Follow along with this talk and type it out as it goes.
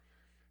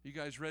You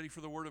guys ready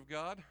for the Word of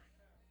God?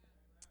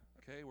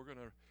 Okay,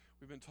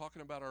 we've been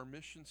talking about our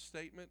mission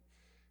statement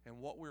and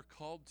what we're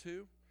called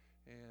to.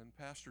 And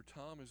Pastor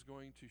Tom is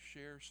going to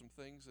share some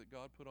things that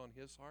God put on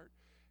his heart.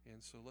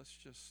 And so let's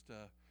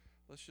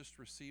just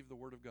receive the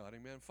Word of God.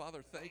 Amen.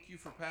 Father, thank you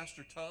for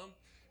Pastor Tom.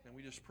 And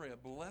we just pray a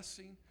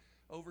blessing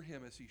over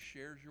him as he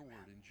shares your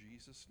word in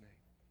Jesus'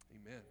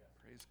 name. Amen.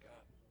 Praise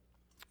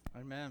God.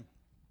 Amen.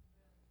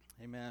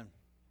 Amen.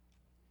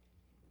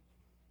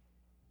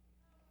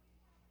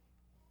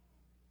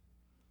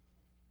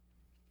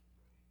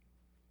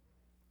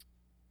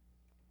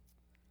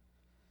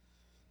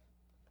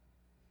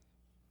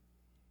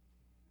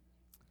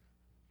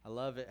 I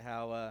love it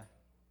how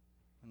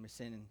when we're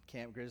singing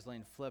Camp Grizzly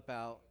and Flip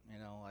Out,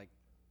 like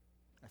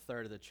a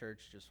third of the church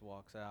just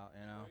walks out,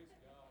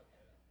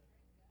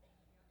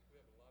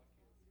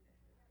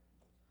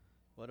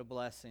 What a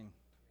blessing.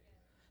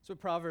 That's what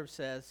Proverbs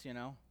says,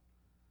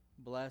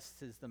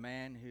 Blessed is the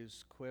man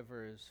whose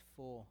quiver is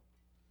full.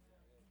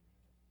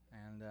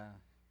 And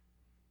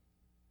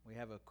we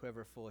have a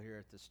quiver full here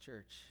at this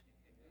church.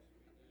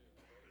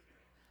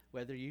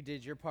 Whether you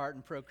did your part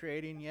in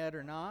procreating yet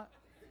or not,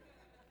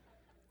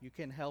 you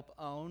can help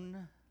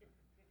own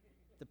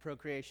the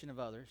procreation of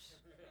others.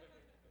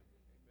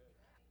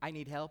 I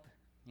need help.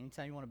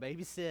 Anytime you want to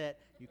babysit,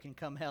 you can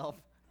come help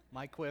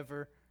my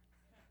quiver.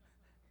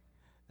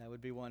 That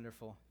would be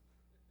wonderful.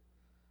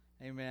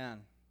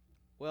 Amen.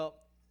 Well,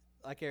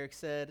 like Eric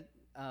said,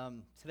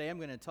 today I'm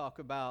going to talk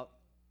about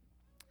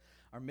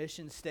our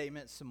mission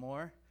statement some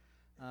more.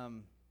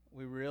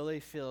 We really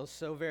feel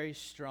so very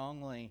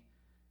strongly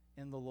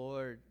in the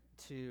Lord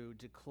to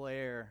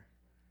declare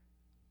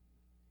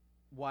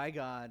why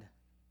God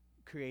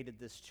created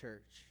this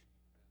church,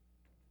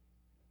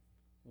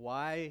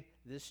 why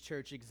this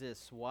church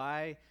exists,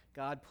 why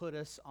God put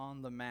us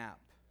on the map.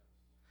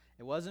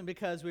 It wasn't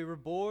because we were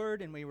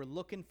bored and we were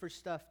looking for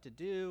stuff to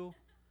do.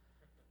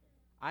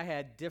 I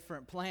had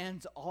different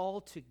plans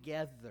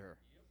altogether.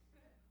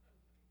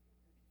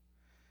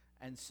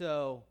 And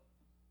so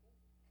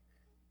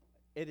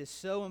it is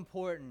so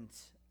important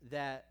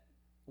that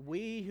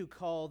we who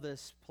call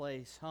this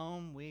place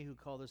home, we who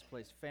call this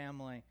place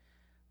family,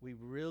 we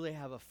really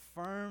have a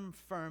firm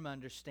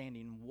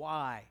understanding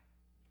why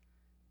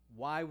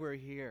we're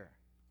here.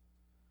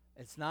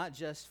 It's not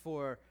just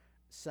for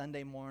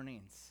Sunday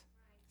mornings.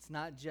 It's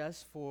not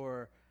just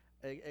for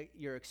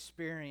your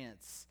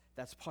experience.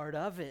 That's part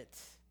of it.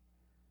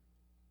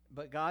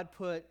 But God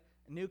put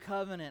New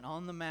Covenant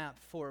on the map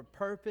for a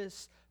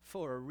purpose,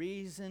 for a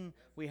reason.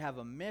 We have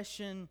a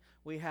mission.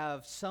 We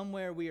have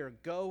somewhere we are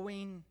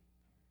going,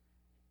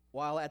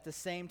 while at the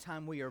same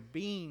time we are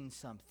being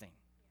something.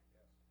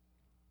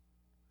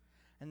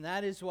 And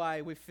that is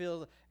why we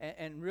feel,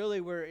 and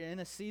really we're in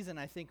a season,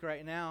 I think,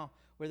 right now,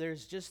 where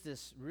there's just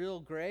this real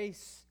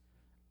grace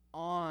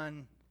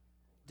on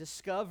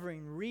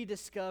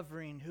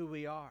rediscovering who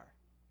we are.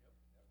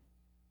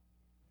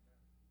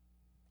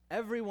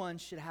 Everyone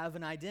should have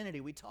an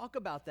identity. We talk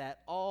about that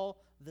all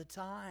the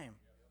time.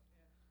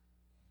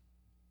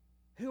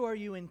 Who are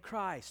you in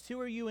Christ? Who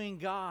are you in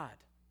God?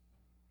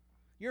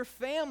 Your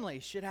family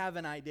should have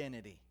an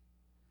identity.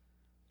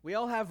 We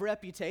all have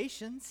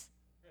reputations.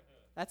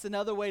 That's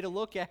another way to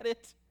look at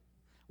it.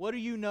 What are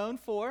you known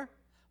for?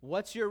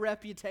 What's your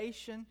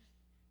reputation?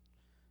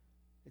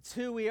 It's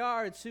who we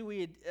are. It's who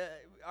we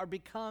are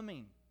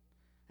becoming.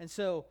 And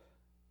so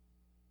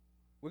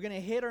we're going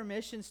to hit our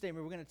mission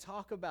statement. We're going to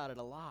talk about it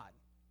a lot.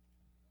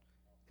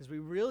 Because we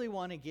really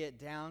want to get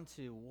down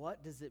to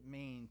what does it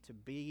mean to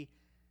be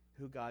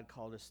who God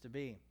called us to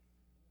be.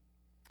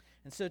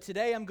 And so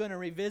today I'm going to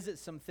revisit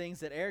some things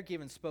that Eric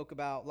even spoke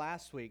about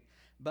last week.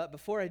 But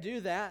before I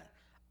do that,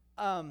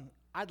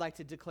 I'd like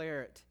to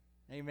declare it.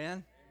 Amen?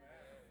 Amen.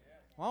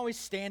 Why don't we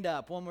stand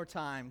up one more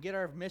time? Get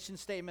our mission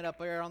statement up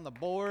there on the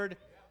board.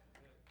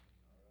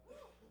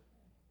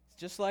 It's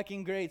just like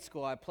in grade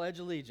school. I pledge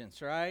allegiance,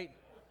 right?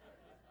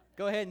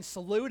 Go ahead and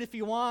salute if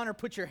you want, or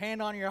put your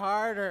hand on your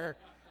heart, or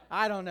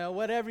I don't know,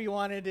 whatever you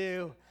want to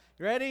do.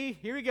 Ready?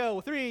 Here we go.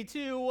 3,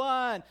 2,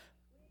 1.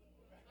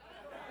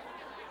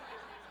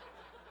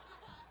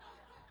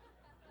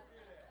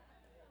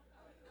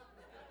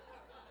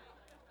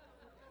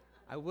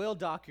 I will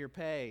dock your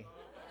pay.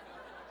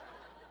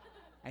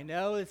 I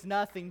know it's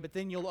nothing, but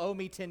then you'll owe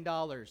me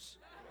 $10.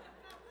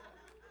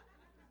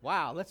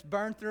 Wow, let's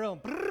burn through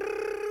them.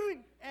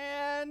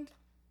 And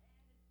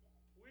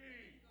we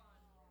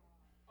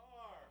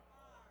are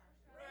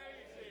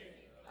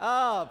raising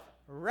up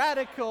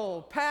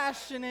radical,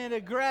 passionate,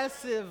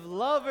 aggressive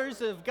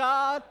lovers of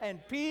God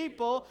and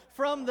people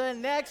from the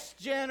next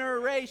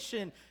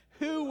generation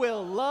who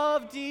will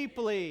love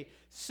deeply,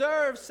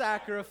 serve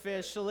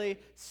sacrificially,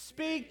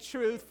 speak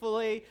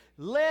truthfully,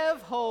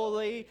 live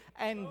holy,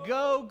 and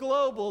go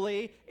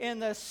globally in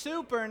the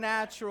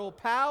supernatural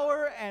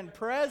power and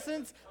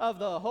presence of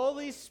the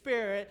Holy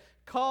Spirit,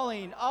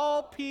 calling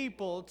all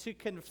people to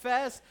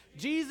confess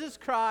Jesus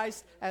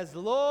Christ as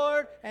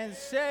Lord and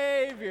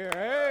Savior.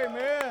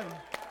 Amen.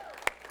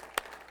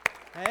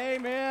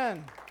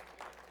 Amen.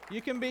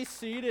 You can be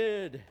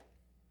seated.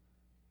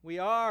 We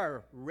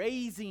are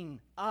raising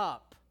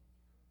up.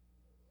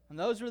 And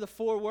those were the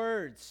 4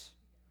 words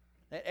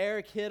that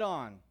Eric hit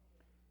on.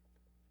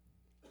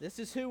 This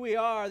is who we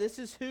are. This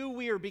is who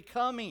we are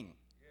becoming.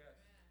 Yes.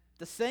 At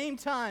the same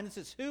time, this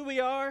is who we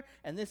are,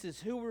 and this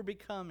is who we're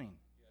becoming.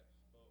 Yes,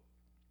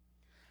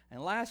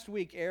 and last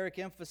week, Eric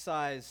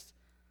emphasized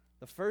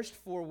the first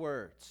 4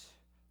 words.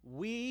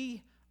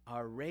 We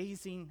are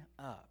raising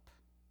up.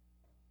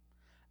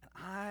 And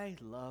I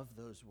love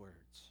those words.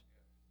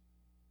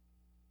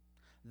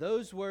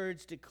 Those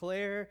words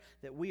declare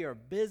that we are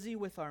busy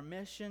with our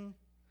mission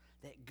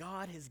that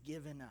God has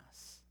given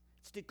us.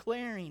 It's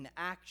declaring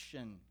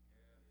action.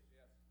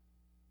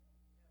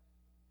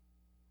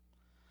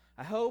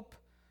 I hope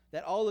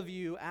that all of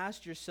you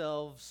asked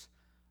yourselves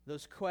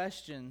those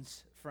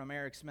questions from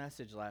Eric's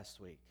message last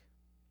week,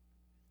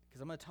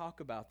 because I'm going to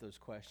talk about those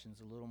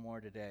questions a little more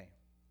today.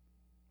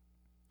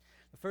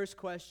 The first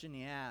question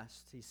he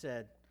asked, he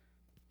said,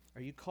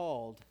 are you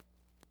called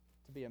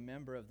to be a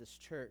member of this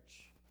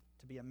church?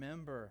 To be a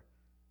member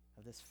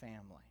of this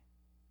family?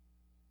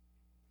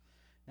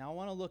 Now I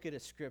want to look at a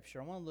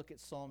scripture. I want to look at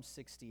Psalm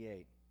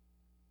 68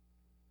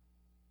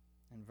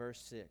 and verse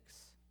 6.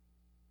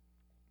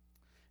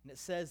 And it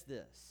says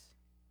this.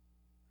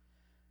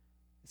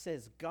 It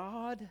says,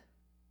 God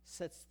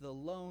sets the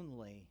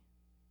lonely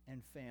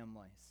in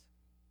families.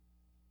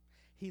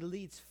 He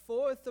leads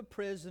forth the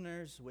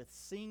prisoners with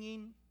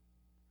singing,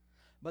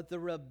 but the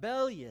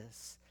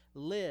rebellious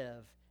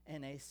live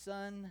in a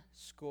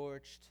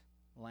sun-scorched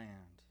land.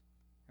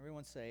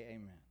 Everyone say amen.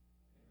 Amen.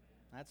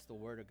 That's the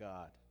word of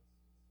God.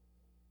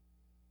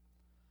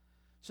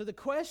 So the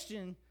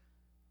question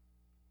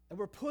that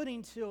we're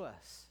putting to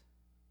us,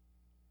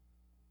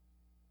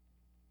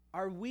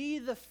 are we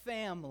the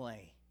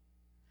family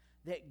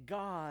that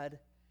God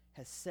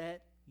has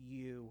set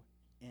you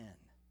in?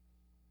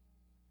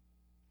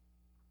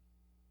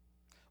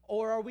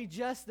 Or are we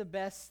just the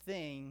best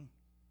thing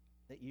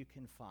that you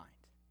can find?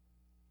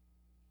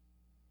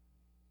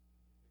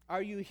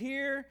 Are you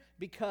here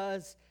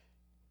because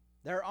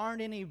there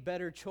aren't any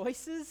better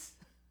choices?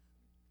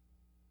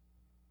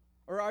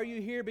 Or are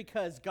you here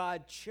because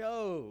God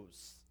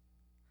chose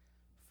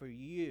for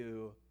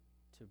you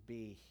to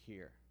be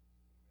here?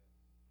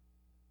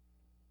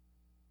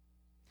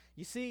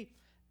 You see,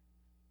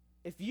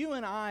 if you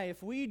and I,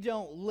 if we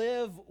don't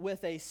live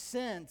with a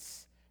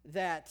sense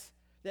that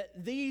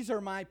these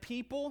are my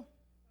people,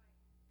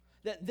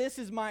 that this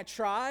is my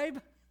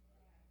tribe,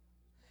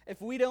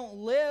 if we don't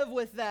live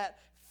with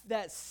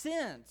that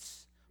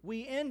sense,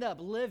 we end up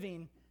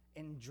living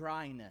in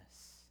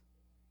dryness.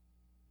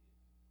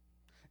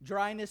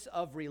 Dryness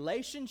of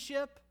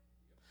relationship,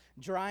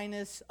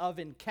 dryness of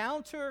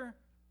encounter,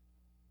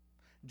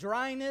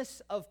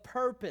 dryness of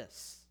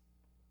purpose.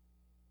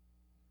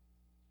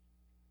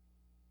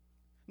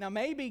 Now,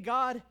 maybe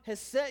God has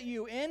set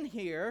you in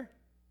here,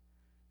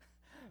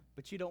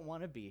 but you don't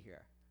want to be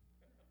here.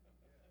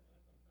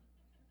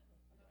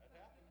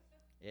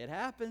 It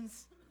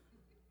happens.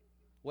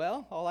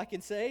 Well, all I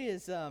can say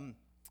is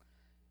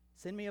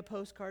send me a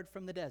postcard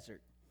from the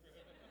desert.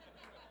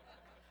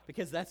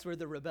 Because that's where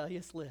the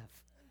rebellious live.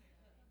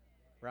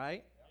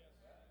 Right?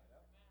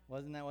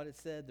 Wasn't that what it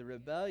said? The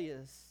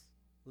rebellious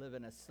live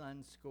in a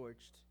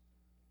sun-scorched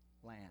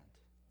land.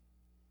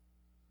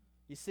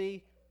 You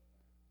see,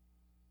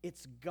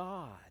 it's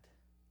God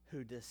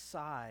who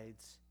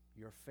decides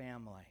your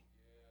family,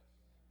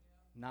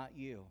 not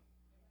you.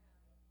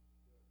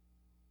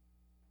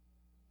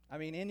 I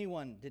mean,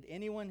 did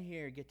anyone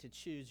here get to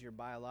choose your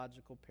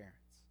biological parents?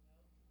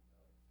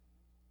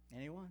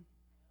 Anyone?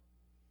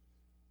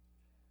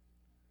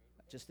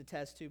 Just the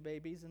test tube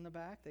babies in the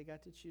back, they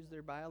got to choose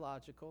their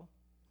biological.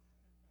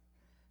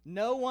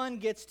 No one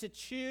gets to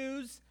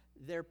choose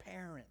their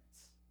parents.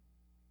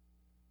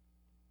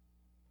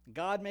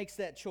 God makes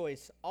that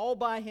choice all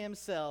by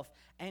himself,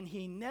 and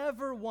he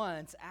never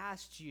once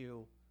asked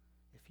you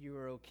if you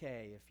were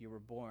okay, if you were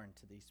born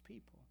to these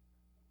people.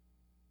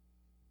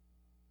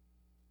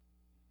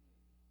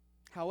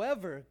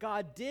 However,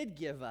 God did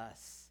give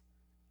us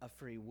a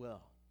free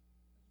will.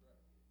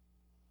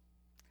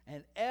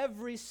 And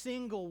every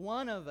single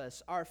one of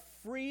us are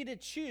free to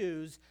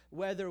choose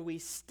whether we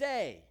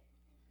stay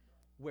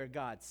where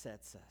God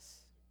sets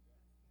us.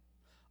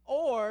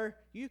 Or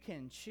you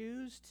can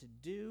choose to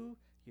do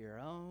your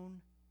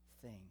own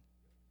thing.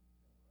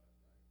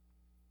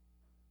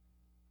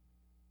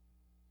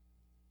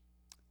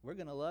 We're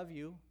going to love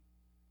you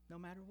no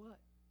matter what.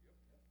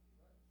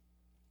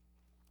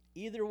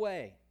 Either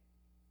way.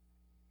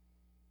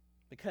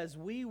 Because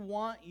we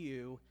want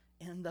you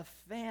in the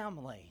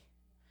family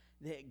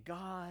that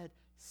God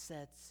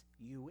sets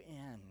you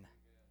in.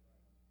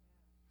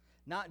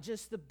 Not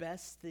just the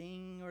best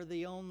thing or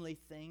the only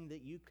thing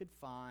that you could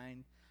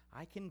find.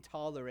 I can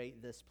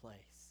tolerate this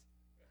place.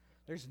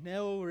 There's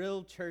no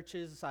real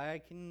churches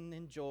I can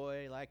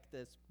enjoy like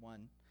this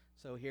one,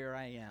 so here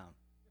I am.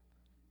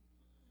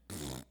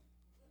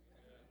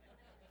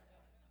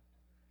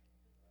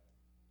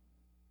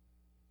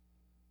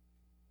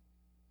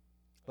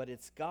 But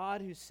it's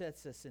God who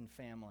sets us in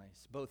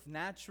families, both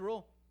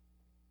natural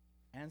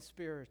and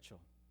spiritual.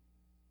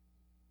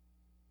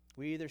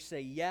 We either say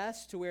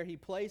yes to where He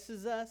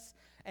places us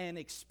and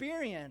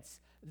experience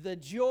the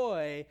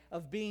joy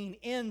of being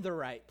in the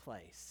right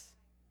place,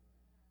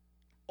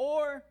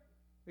 or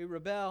we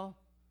rebel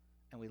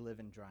and we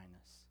live in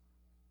dryness.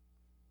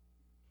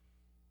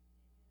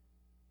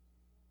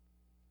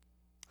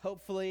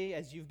 Hopefully,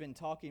 as you've been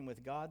talking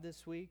with God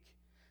this week,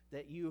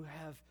 that you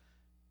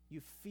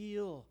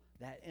feel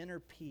that inner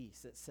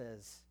peace that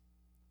says,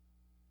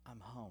 I'm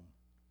home.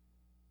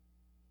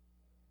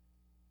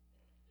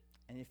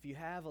 And if you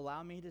have,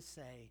 allow me to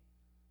say,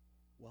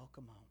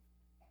 welcome home.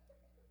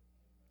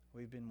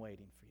 We've been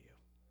waiting for you.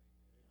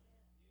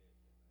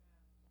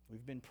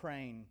 We've been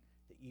praying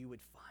that you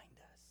would find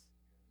us.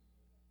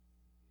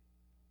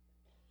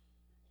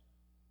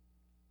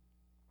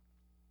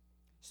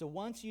 So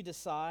once you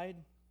decide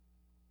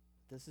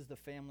this is the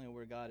family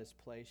where God has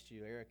placed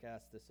you, Eric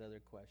asked this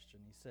other question.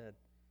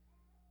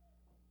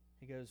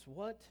 He goes,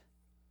 what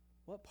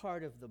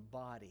part of the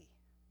body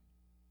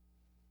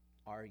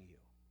are you?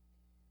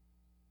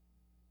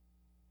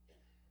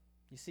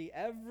 You see,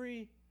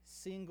 every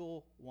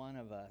single one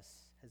of us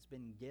has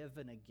been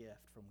given a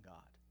gift from God.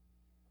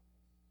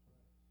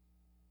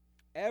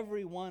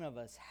 Every one of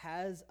us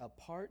has a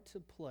part to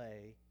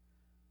play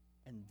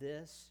in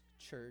this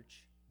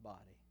church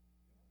body.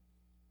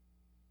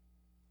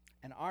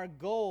 And our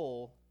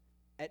goal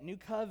at New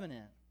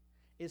Covenant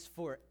is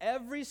for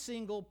every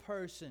single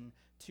person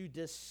to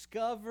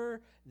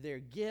discover their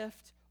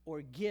gift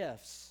or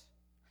gifts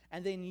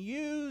and then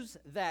use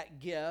that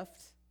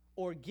gift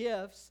or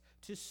gifts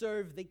to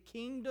serve the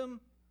kingdom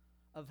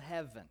of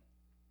heaven.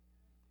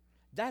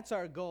 That's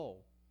our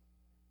goal.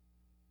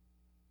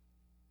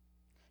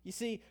 You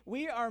see,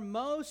 we are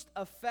most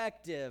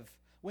effective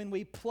when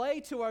we play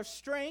to our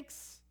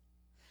strengths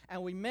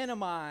and we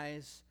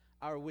minimize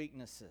our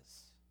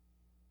weaknesses.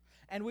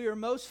 And we are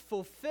most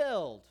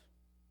fulfilled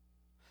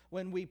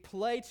when we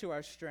play to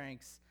our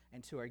strengths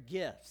and to our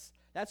gifts.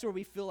 That's where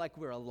we feel like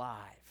we're alive,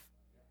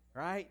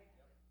 right?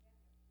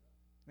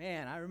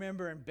 Man, I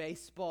remember in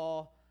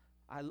baseball,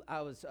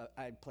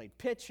 I played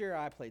pitcher,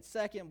 I played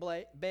second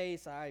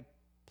base, I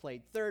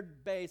played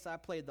third base, I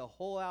played the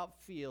whole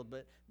outfield,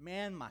 but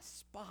man, my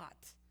spot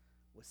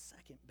was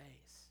second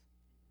base.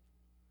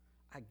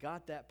 I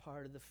got that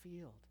part of the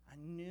field. I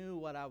knew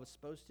what I was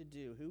supposed to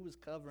do, who was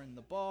covering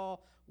the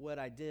ball, what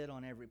I did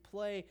on every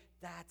play.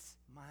 That's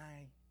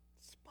my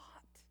spot.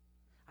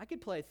 I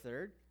could play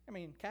third. I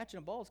mean, catching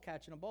a ball is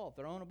catching a ball.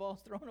 Throwing a ball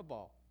is throwing a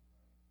ball.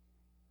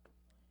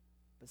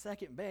 But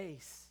second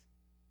base,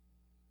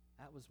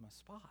 that was my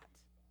spot.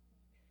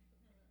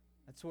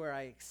 That's where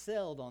I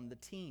excelled on the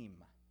team.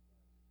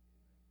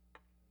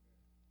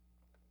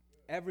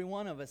 Every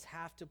one of us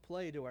have to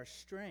play to our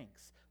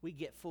strengths. We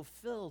get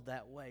fulfilled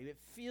that way. It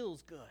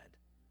feels good.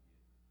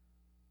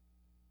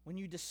 When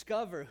you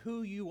discover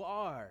who you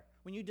are,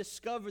 when you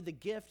discover the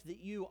gift that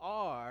you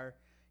are,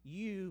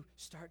 you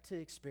start to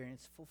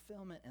experience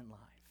fulfillment in life.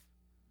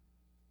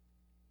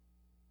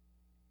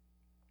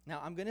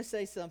 Now, I'm going to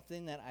say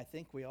something that I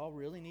think we all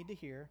really need to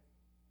hear,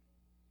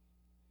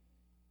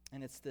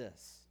 and it's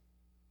this.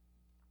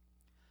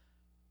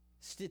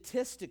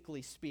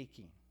 Statistically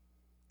speaking,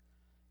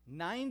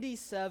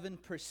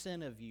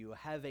 97% of you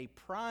have a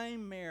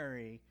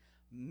primary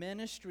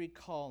ministry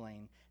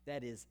calling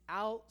that is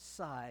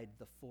outside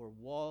the four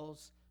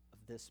walls of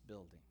this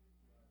building.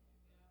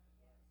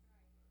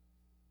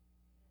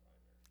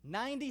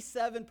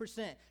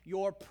 97%.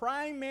 Your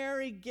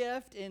primary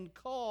gift and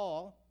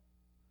call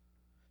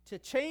to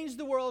change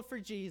the world for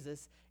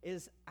Jesus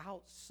is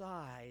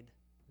outside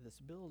this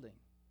building.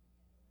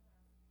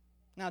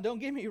 Now, don't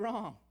get me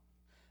wrong.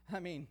 I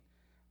mean,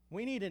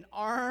 we need an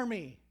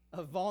army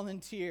of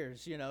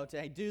volunteers,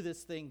 to do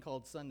this thing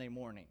called Sunday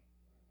morning.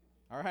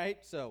 All right?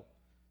 So,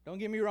 don't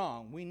get me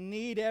wrong. We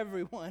need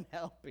everyone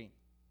helping.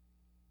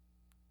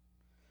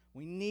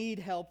 We need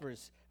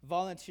helpers,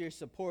 volunteers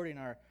supporting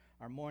our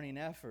morning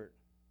effort,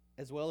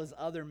 as well as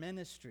other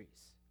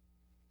ministries.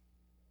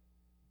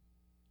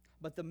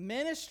 But the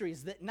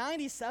ministries that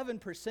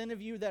 97%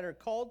 of you that are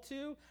called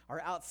to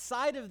are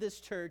outside of this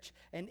church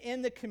and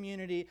in the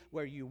community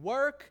where you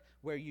work,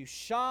 where you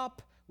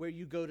shop, where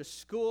you go to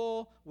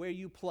school, where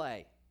you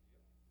play.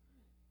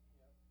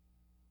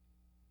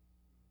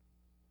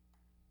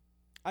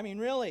 I mean,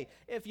 really,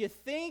 if you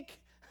think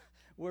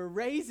we're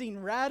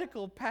raising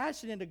radical,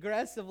 passionate,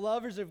 aggressive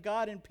lovers of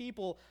God and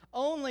people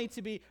only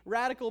to be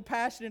radical,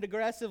 passionate,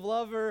 aggressive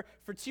lover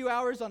for 2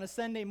 hours on a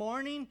Sunday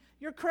morning,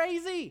 you're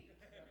crazy.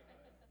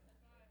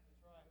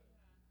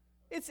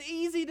 It's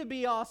easy to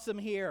be awesome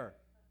here.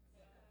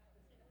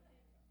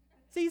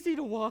 It's easy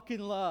to walk in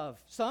love,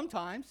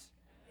 sometimes.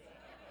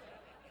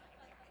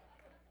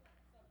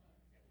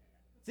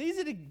 It's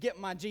easy to get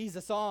my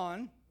Jesus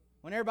on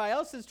when everybody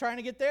else is trying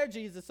to get their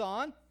Jesus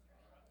on.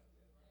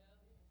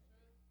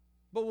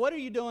 But what are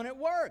you doing at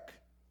work?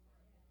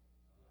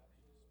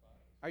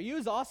 Are you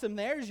as awesome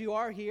there as you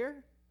are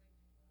here?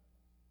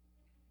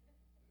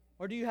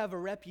 Or do you have a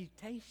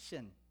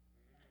reputation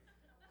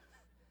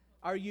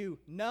Are you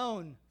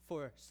known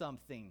for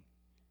something?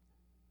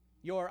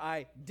 Your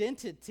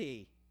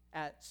identity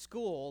at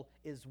school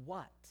is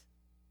what?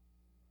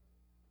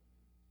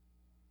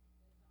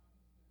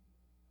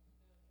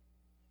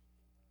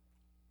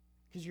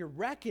 Because you're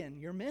wrecking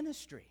your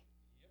ministry.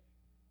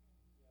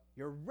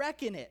 You're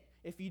wrecking it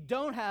if you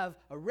don't have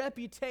a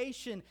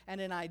reputation and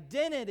an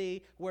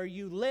identity where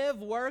you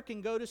live, work,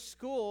 and go to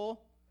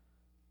school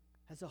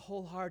as a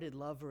wholehearted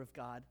lover of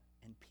God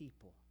and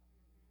people.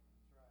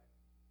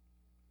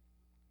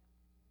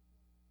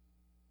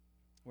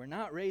 We're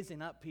not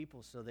raising up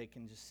people so they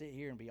can just sit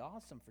here and be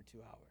awesome for 2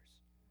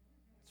 hours.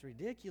 It's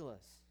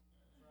ridiculous.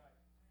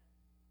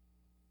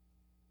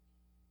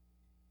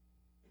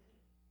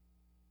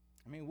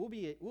 I mean,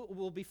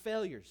 we'll be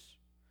failures.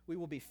 We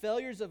will be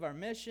failures of our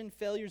mission,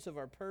 failures of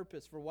our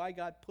purpose for why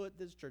God put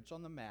this church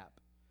on the map.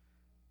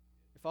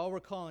 If all we're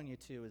calling you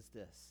to is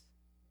this: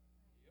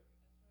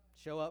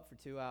 show up for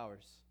 2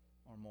 hours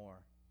or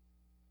more.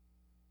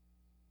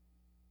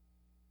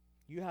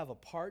 You have a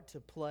part to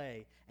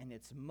play, and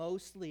it's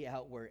mostly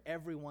out where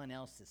everyone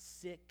else is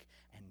sick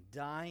and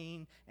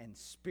dying and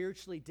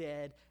spiritually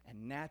dead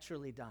and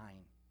naturally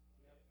dying.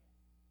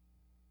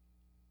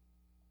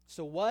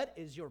 So what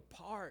is your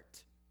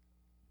part?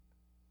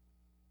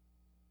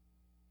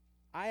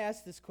 I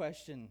ask this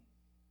question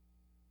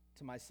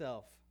to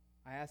myself.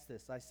 I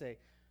say,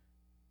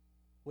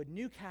 would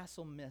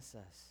Newcastle miss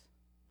us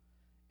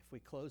if we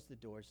closed the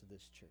doors of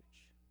this church?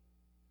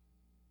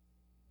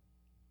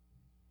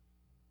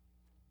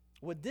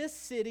 Would this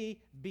city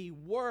be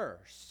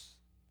worse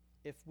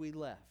if we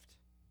left?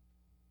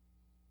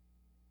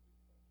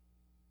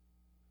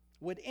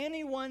 Would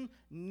anyone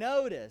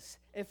notice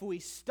if we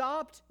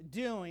stopped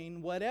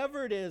doing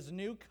whatever it is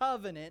New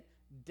Covenant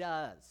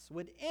does?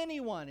 Would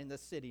anyone in the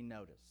city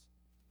notice?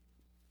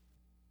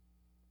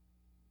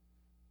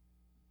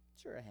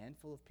 Sure, a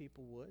handful of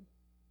people would.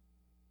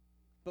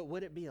 But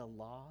would it be a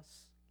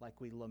loss like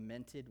we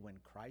lamented when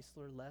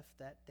Chrysler left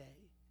that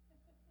day?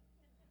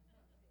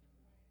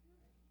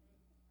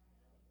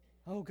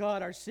 Oh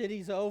God, our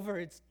city's over.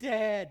 It's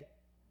dead.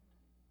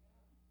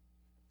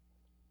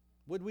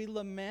 Would we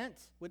lament?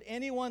 Would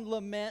anyone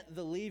lament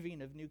the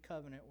leaving of New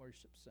Covenant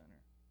Worship Center?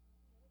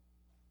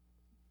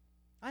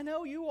 I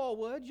know you all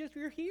would.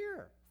 You're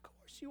here. Of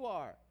course you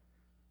are.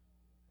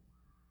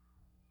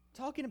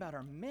 Talking about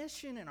our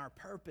mission and our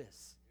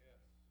purpose.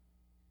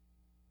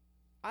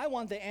 I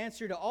want the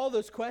answer to all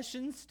those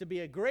questions to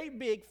be a great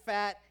big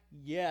fat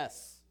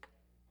yes.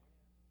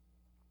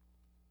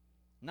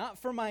 Not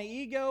for my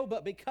ego,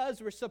 but because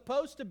we're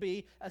supposed to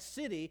be a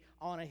city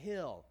on a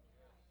hill.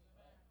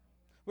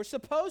 We're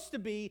supposed to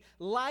be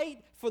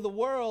light for the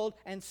world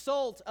and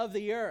salt of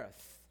the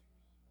earth.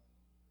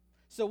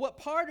 So what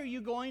part are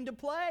you going to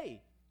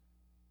play?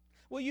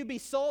 Will you be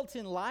salt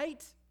and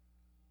light?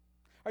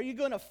 Are you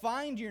going to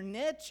find your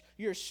niche,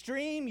 your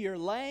stream, your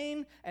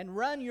lane, and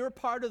run your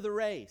part of the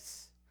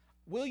race?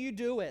 Will you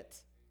do it?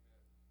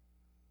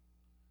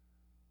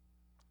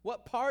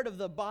 What part of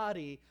the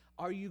body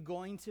are you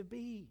going to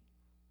be?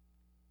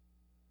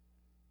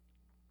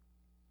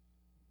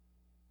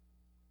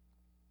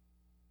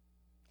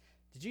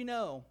 Did you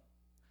know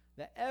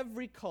that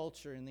every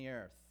culture in the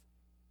earth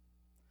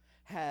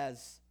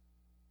has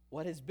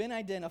what has been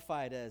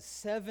identified as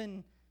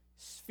 7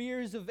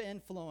 spheres of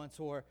influence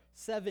or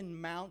 7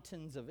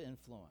 mountains of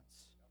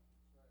influence?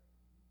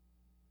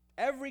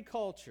 Every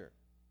culture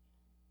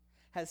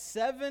has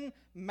 7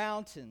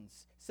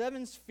 mountains,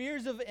 7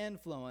 spheres of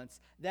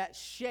influence that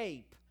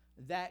shape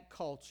that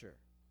culture.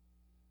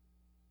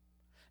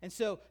 And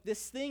so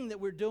this thing that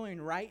we're doing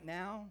right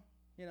now,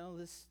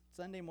 this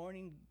Sunday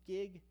morning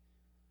gig,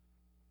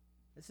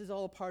 this is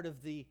all part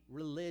of the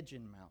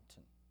religion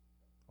mountain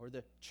or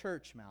the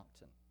church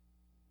mountain.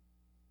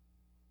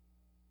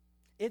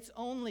 It's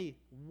only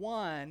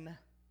one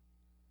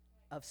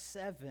of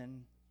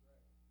 7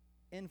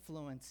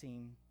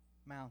 influencing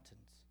mountains.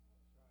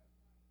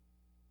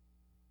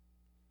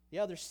 The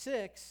other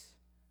 6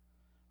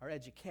 are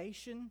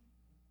education,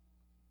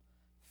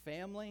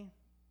 family,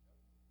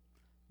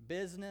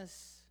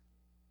 business,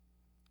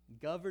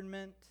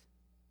 government,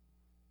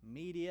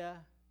 media,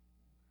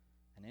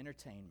 and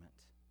entertainment.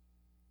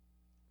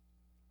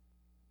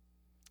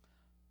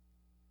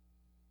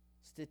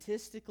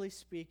 Statistically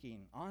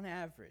speaking, on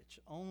average,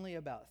 only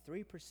about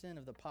 3%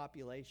 of the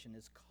population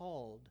is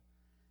called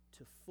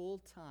to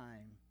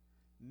full-time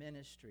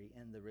ministry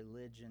in the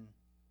religion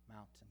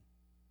mountain.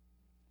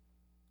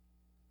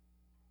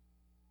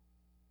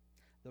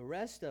 The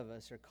rest of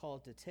us are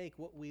called to take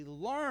what we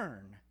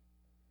learn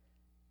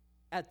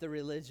at the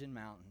religion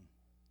mountain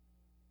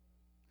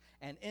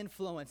and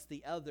influence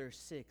the other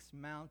 6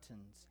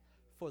 mountains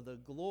for the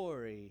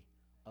glory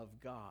of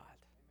God.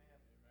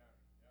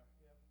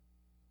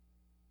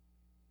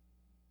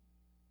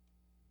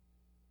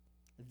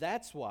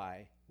 That's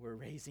why we're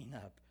raising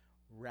up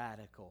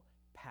radical,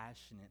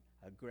 passionate,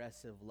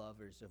 aggressive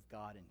lovers of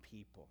God and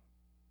people,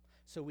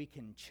 so we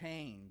can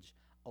change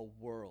a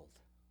world.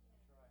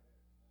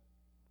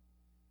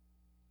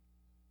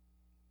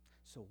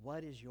 So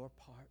what is your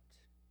part?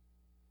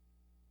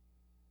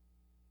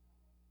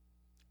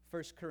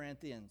 1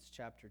 Corinthians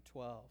chapter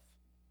 12.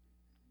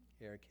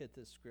 Eric, hit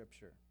this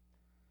scripture.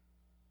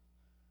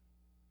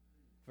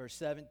 Verse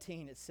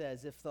 17, it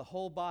says, if the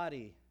whole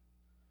body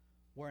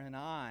were an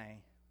eye,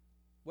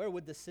 where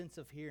would the sense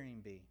of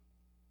hearing be?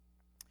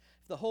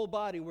 If the whole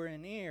body were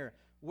an ear,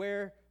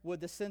 where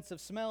would the sense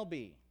of smell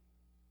be?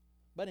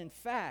 But in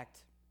fact,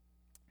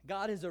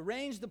 God has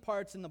arranged the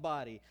parts in the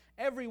body,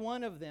 every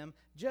one of them,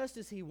 just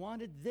as He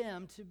wanted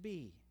them to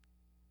be.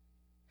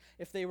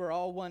 If they were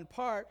all one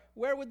part,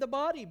 where would the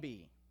body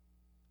be?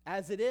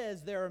 As it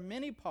is, there are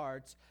many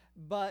parts,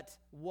 but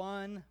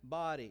one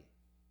body.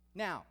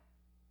 Now,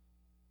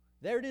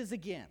 there it is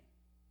again.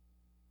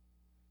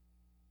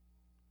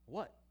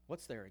 What?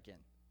 What's there again?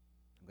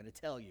 I'm going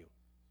to tell you.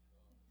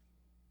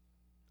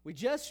 We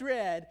just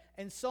read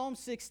in Psalm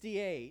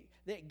 68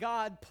 that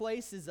God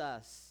places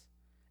us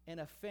in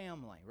a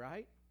family,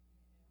 right?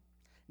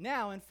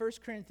 Now in 1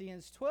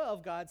 Corinthians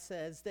 12, God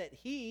says that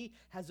He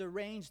has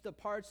arranged the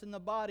parts in the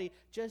body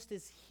just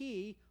as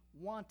He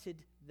wanted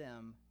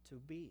them to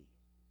be.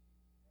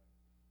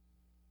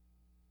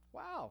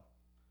 Wow,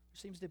 there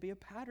seems to be a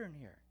pattern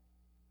here.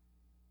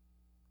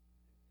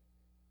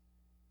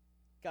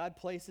 God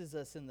places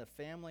us in the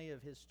family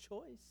of His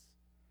choice.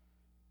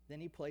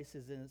 Then He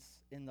places us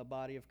in the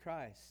body of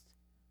Christ,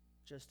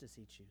 just as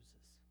He chooses.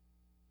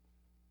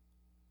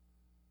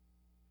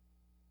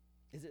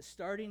 Is it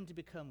starting to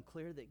become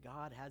clear that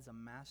God has a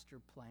master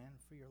plan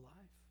for your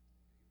life?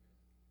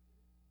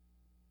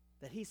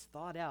 That He's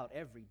thought out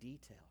every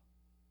detail.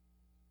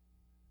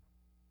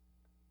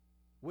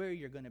 Where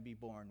you're going to be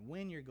born,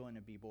 when you're going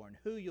to be born,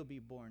 who you'll be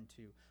born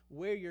to,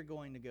 where you're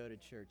going to go to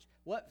church,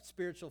 what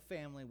spiritual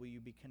family will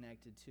you be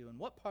connected to, and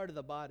what part of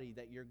the body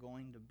that you're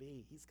going to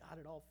be. He's got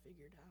it all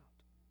figured out.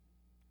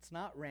 It's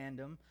not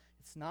random.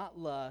 It's not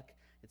luck.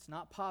 It's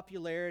not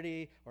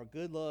popularity or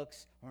good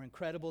looks or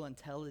incredible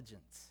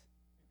intelligence.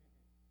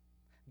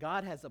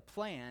 God has a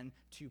plan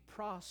to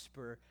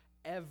prosper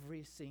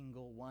every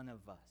single one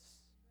of us.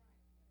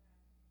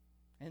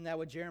 Isn't that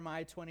what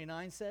Jeremiah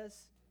 29 says?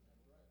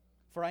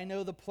 For I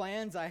know the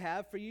plans I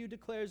have for you,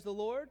 declares the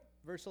Lord.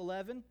 Verse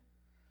 11.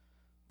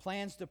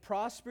 Plans to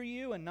prosper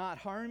you and not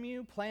harm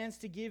you. Plans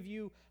to give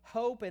you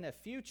hope and a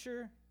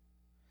future.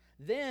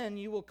 Then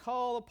you will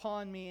call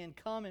upon me and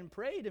come and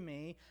pray to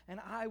me, and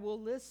I will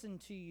listen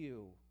to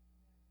you.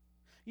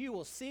 You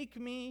will seek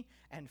me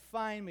and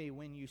find me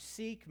when you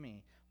seek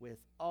me with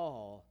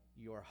all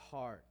your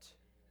heart.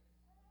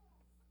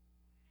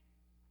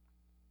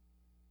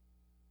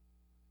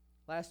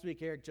 Last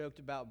week, Eric joked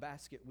about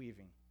basket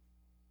weaving.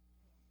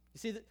 You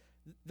see,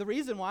 the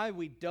reason why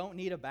we don't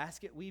need a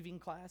basket weaving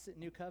class at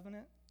New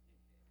Covenant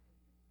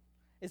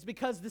is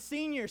because the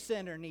senior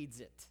center needs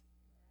it.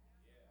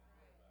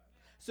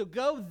 So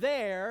go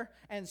there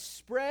and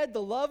spread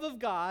the love of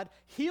God,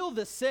 heal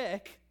the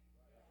sick,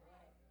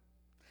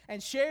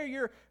 and share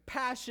your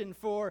passion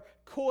for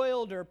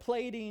coiled or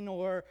plaiting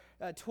or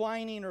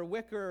twining or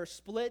wicker or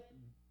split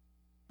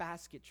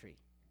basketry.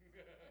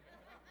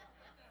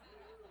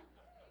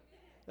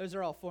 Those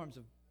are all forms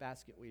of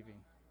basket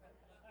weaving.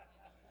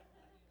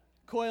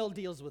 Coil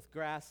deals with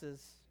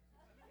grasses.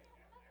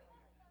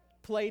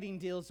 Plaiting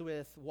deals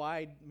with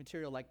wide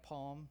material like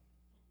palm.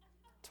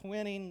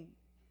 Twinning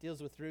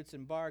deals with roots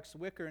and barks.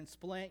 Wicker and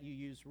splint, you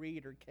use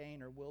reed or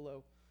cane or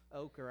willow,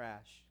 oak or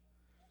ash.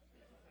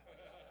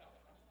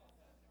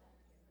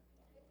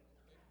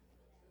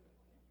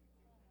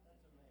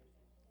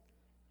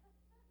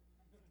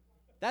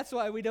 That's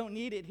why we don't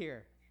need it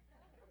here.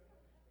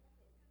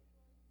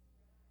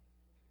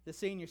 The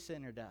senior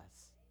center does.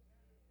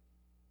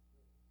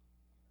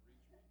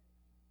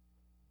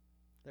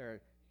 There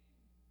are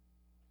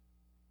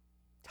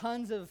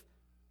tons of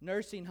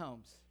nursing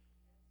homes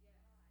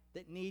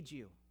that need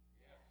you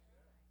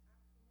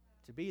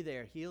to be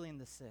there, healing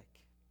the sick,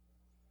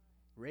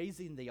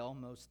 raising the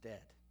almost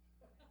dead.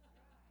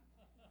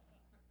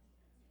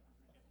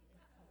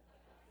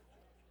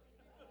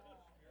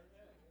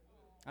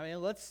 I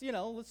mean, let's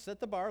set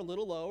the bar a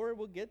little lower.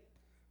 We'll get,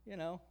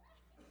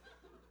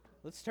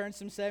 let's turn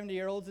some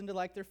 70-year-olds into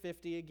like they're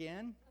 50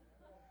 again.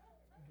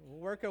 We'll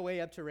work our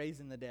way up to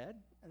raising the dead.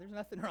 And there's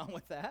nothing wrong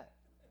with that.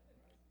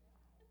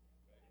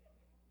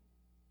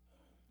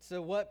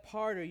 So what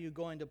part are you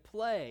going to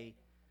play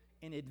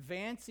in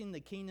advancing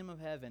the kingdom of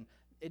heaven,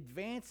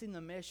 advancing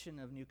the mission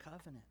of New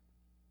Covenant?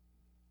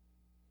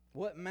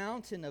 What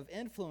mountain of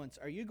influence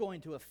are you going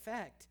to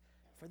affect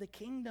for the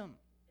kingdom?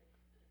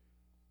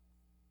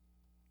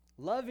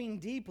 Loving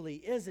deeply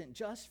isn't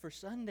just for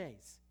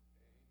Sundays.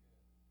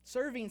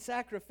 Serving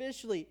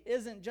sacrificially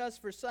isn't just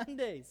for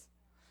Sundays.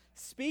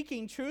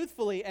 Speaking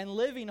truthfully and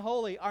living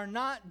holy are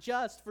not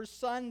just for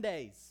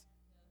Sundays.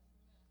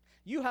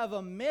 You have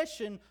a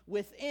mission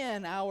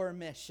within our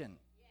mission.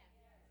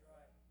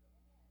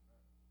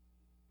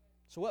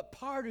 So what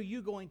part are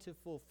you going to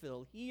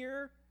fulfill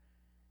here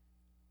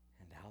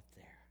and out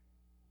there?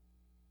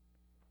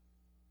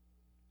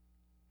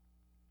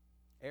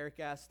 Eric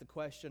asked the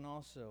question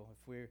also,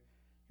 he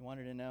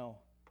wanted to know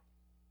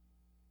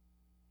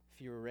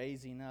if you were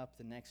raising up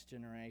the next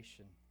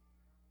generation.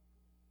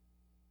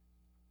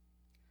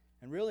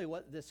 And really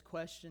what this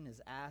question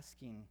is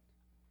asking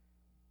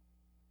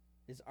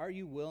is, are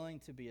you willing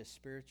to be a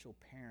spiritual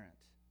parent,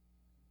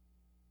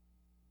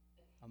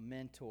 a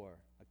mentor,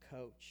 a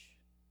coach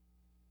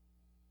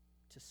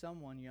to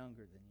someone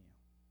younger than you?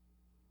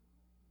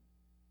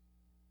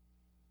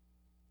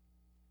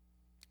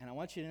 And I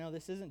want you to know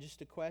this isn't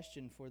just a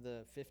question for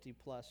the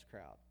 50-plus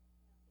crowd.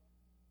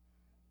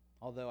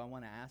 Although I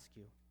want to ask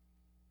you,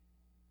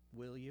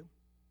 will you?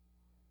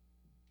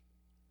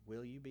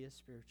 Will you be a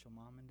spiritual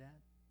mom and dad?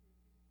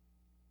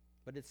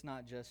 But it's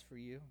not just for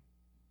you.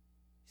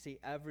 See,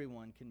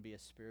 everyone can be a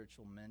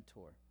spiritual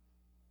mentor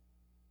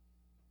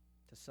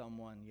to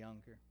someone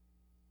younger.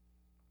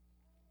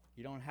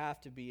 You don't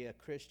have to be a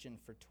Christian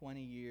for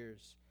 20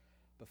 years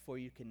before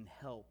you can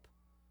help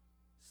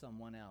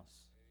someone else.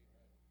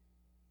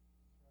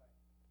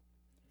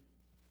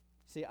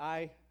 See,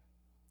 I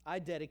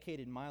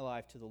dedicated my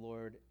life to the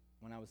Lord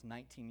when I was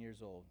 19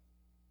 years old.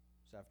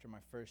 It was after my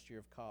first year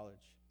of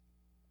college.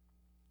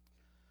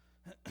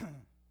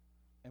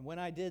 And when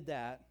I did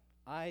that,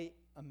 I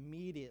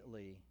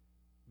immediately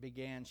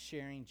began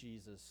sharing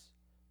Jesus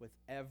with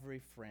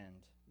every friend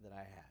that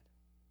I had.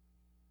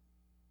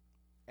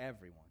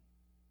 Everyone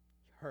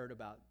heard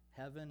about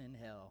heaven and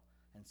hell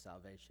and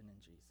salvation in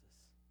Jesus.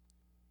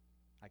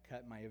 I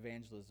cut my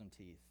evangelism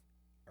teeth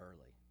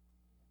early.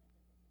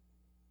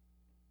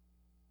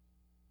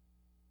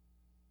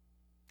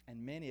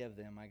 And many of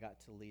them I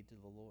got to lead to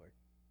the Lord.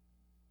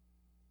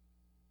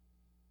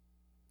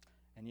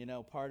 And you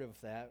know, part of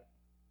that,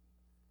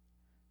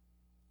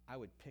 I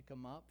would pick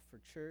them up for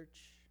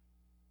church.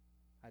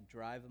 I'd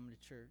drive them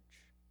to church.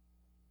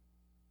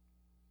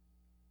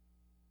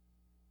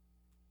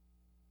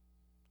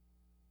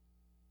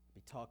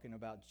 Be talking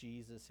about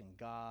Jesus and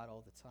God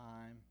all the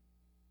time.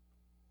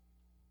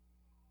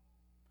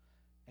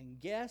 And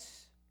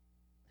guess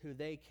who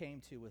they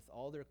came to with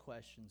all their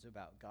questions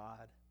about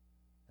God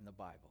and the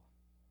Bible?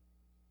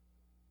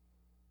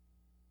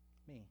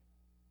 Me.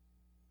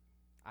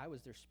 I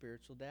was their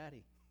spiritual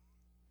daddy,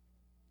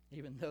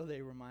 even though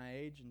they were my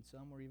age and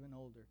some were even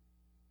older.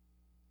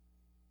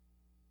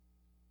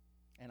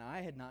 And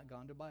I had not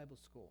gone to Bible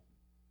school.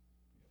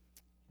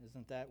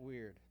 Isn't that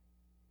weird?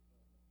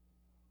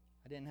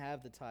 I didn't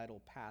have the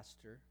title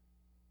pastor.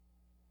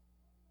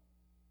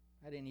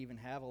 I didn't even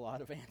have a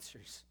lot of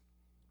answers.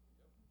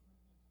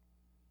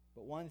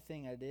 But one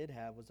thing I did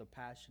have was a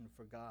passion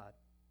for God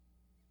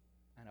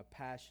and a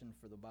passion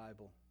for the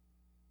Bible.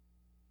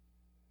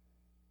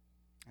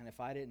 And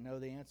if I didn't know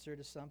the answer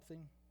to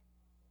something,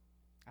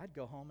 I'd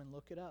go home and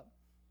look it up.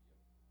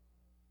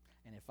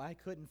 And if I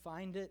couldn't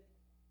find it,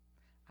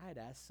 I'd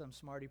ask some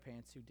smarty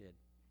pants who did.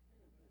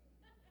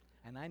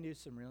 And I knew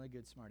some really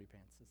good smarty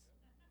pantses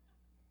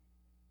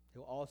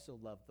who also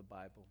loved the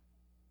Bible.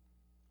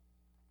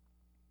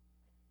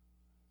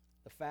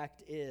 The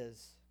fact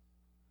is,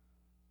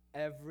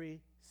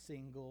 every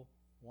single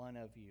one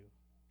of you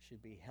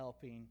should be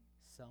helping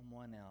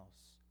someone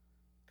else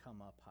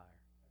come up higher.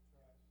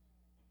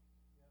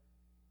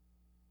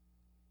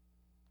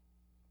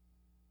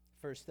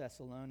 First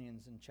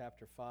Thessalonians in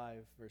chapter 5,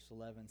 verse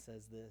 11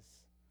 says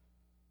this: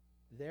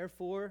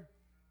 Therefore,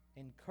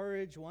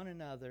 encourage one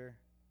another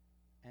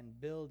and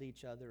build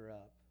each other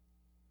up,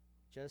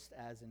 just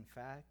as in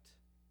fact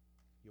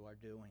you are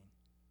doing.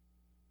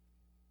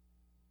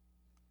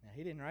 Now,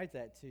 he didn't write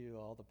that to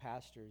all the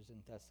pastors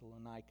in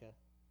Thessalonica,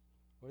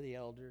 or the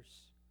elders,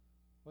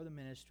 or the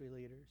ministry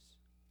leaders.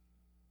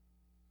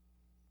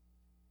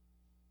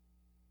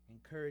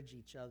 Encourage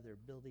each other,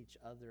 build each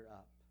other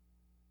up.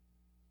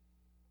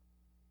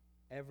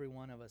 Every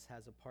one of us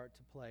has a part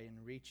to play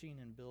in reaching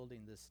and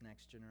building this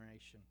next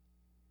generation.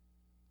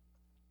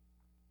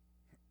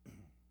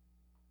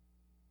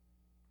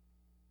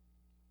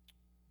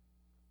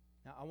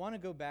 Now, I want to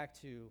go back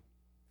to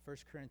 1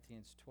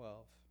 Corinthians 12,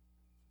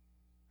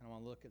 and I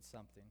want to look at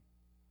something.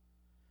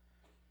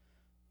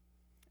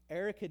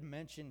 Eric had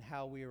mentioned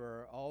how we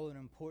were all an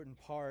important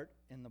part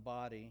in the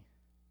body,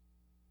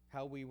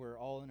 how we were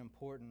all an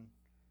important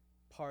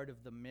part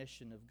of the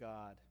mission of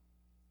God.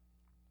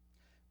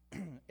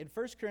 In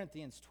 1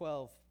 Corinthians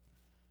 12,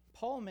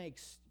 Paul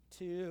makes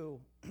two,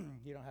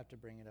 you don't have to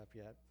bring it up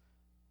yet,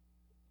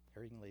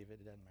 or you can leave it,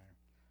 it doesn't matter.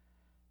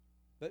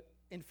 But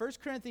in 1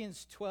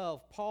 Corinthians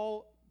 12,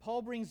 Paul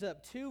brings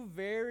up two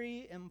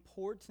very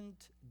important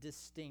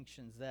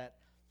distinctions that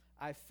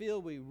I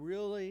feel we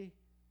really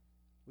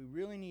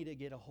need to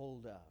get a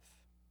hold of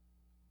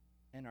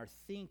in our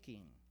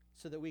thinking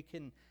so that we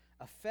can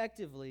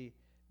effectively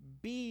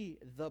be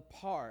the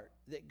part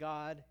that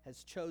God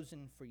has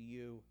chosen for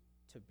you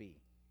to be.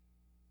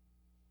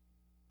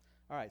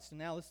 All right, so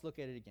now let's look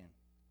at it again.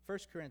 1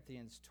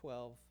 Corinthians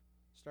 12,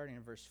 starting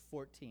in verse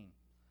 14.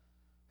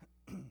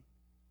 It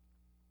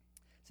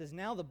says,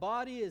 Now the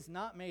body is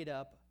not made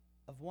up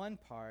of one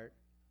part,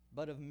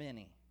 but of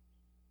many.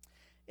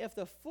 If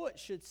the foot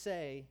should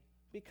say,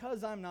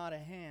 Because I'm not a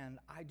hand,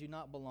 I do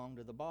not belong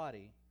to the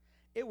body,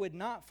 it would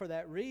not for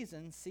that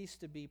reason cease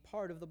to be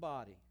part of the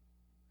body.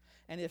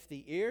 And if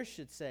the ear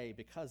should say,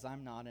 Because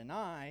I'm not an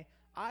eye,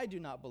 I do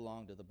not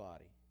belong to the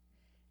body,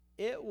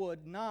 it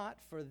would not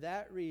for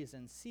that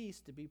reason cease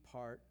to be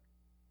part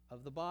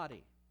of the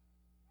body.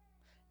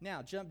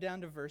 Now, jump down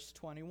to verse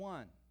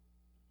 21.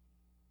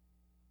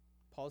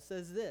 Paul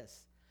says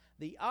this,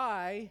 the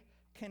eye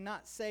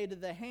cannot say to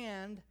the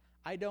hand,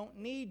 I don't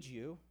need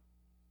you,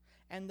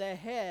 and the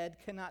head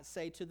cannot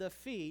say to the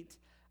feet,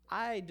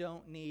 I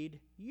don't need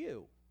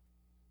you.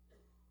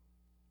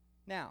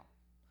 Now,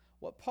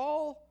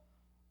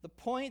 the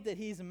point that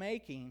he's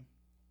making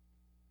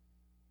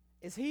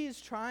is he's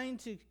trying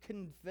to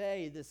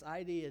convey this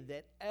idea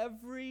that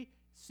every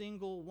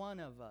single one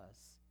of us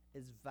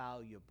is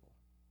valuable.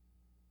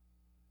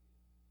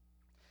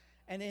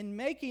 And in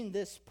making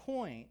this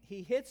point,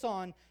 he hits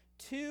on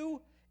two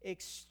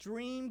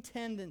extreme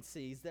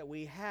tendencies that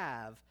we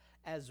have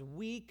as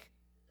weak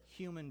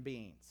human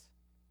beings.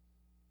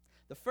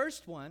 The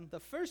first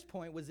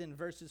point was in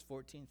verses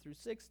 14 through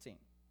 16.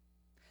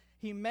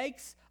 He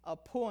makes a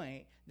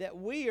point that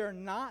we are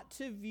not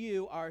to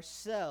view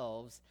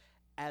ourselves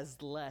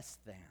as less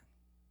than.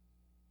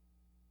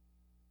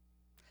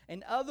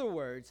 In other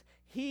words,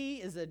 he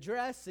is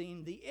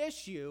addressing the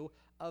issue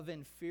of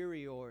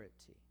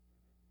inferiority.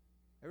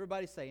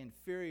 Everybody say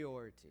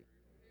inferiority.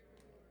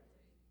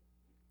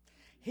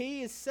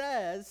 He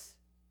says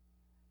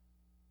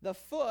the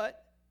foot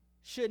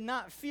should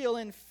not feel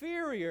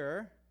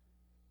inferior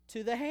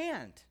to the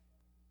hand.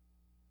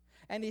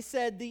 And he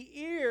said the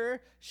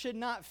ear should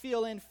not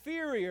feel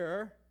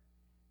inferior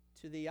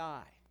to the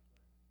eye.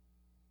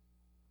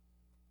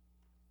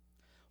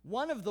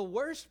 One of the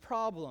worst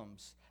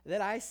problems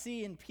that I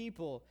see in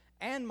people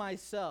and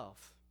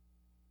myself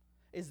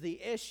is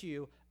the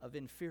issue of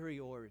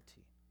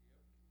inferiority.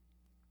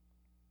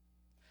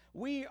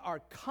 We are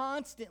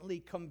constantly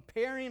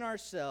comparing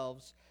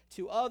ourselves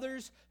to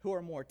others who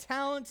are more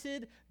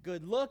talented,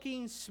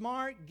 good-looking,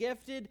 smart,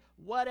 gifted,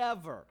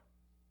 whatever.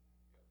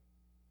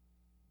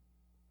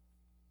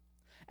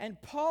 And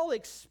Paul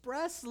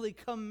expressly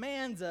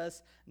commands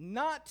us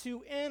not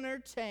to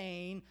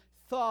entertain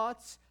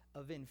thoughts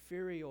of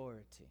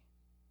inferiority.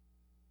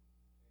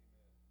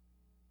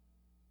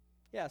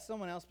 Yeah,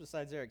 someone else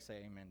besides Eric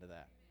say amen to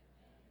that.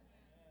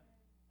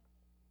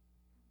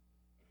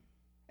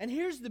 And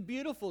here's the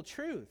beautiful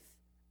truth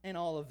in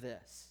all of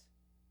this.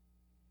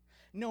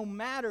 No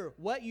matter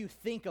what you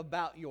think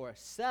about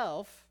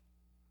yourself,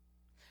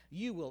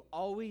 you will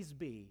always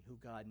be who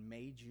God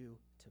made you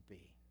to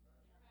be.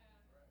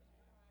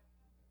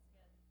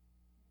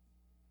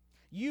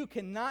 You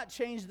cannot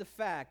change the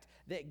fact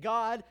that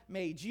God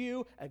made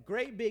you a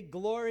great, big,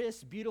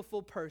 glorious,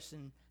 beautiful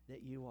person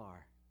that you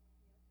are.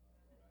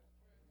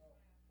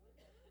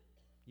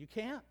 You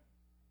can't.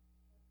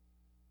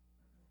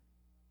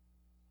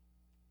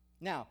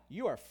 Now,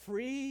 you are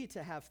free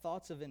to have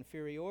thoughts of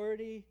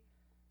inferiority,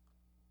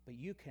 but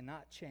you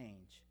cannot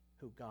change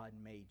who God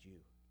made you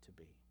to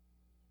be.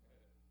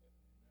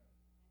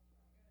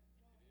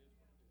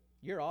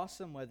 You're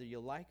awesome whether you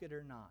like it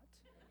or not.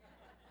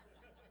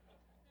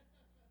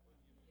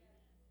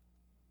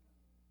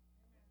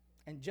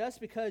 And just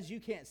because you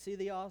can't see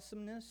the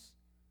awesomeness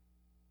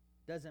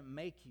doesn't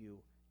make you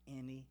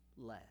any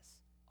less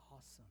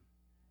awesome.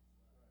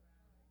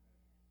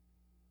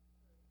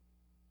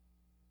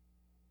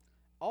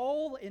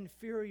 All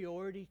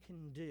inferiority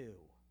can do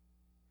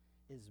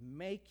is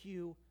make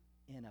you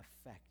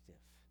ineffective.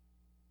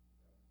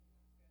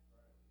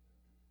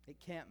 It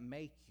can't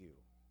make you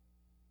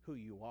who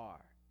you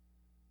are.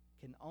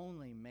 It can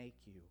only make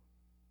you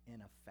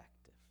ineffective.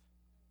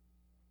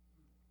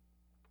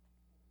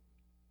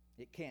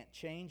 It can't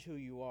change who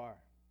you are.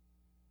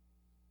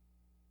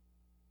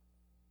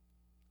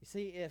 You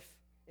see, if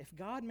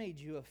God made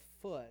you a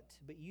foot,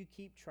 but you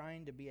keep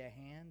trying to be a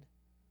hand,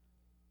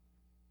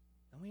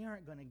 then we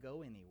aren't going to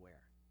go anywhere.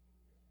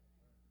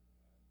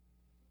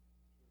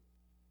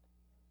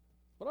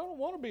 But I don't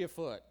want to be a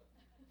foot.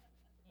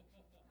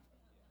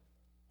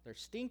 They're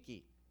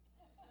stinky.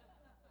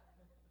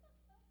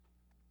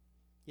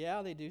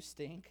 Yeah, they do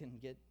stink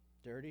and get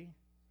dirty.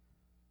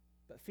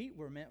 But feet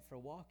were meant for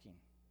walking.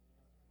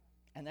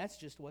 And that's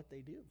just what they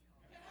do.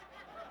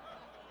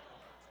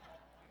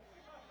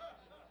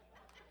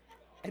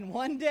 And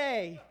one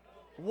day,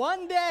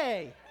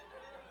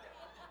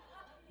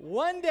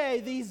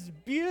 these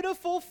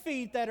beautiful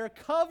feet that are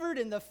covered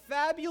in the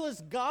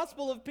fabulous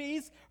gospel of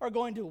peace are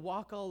going to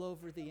walk all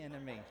over the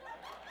enemy.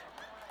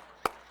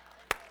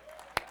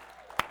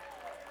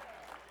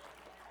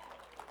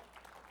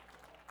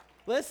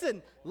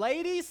 Listen,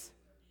 ladies,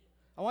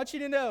 I want you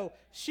to know,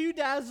 Shoe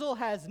Dazzle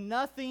has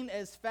nothing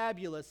as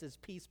fabulous as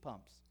peace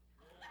pumps.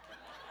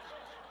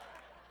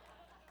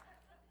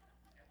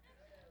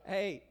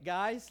 Hey,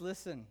 guys,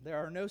 listen, there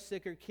are no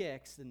sicker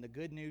kicks than the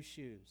good news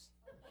shoes.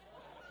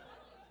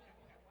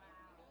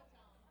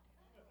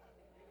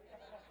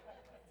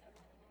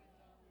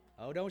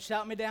 Oh, don't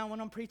shout me down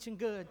when I'm preaching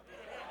good.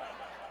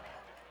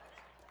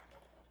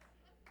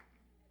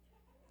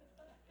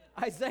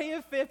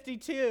 Isaiah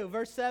 52,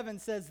 verse 7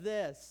 says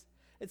this.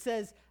 It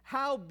says,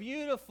 how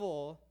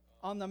beautiful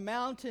On the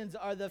mountains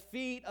are the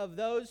feet of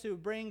those who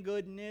bring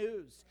good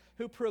news,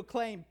 who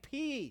proclaim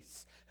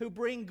peace, who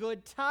bring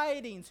good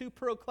tidings, who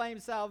proclaim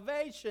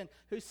salvation,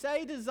 who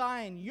say to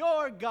Zion,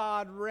 your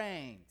God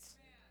reigns.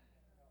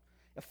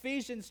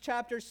 Ephesians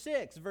chapter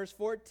 6, verse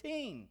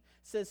 14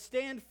 says,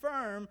 stand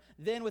firm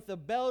then with the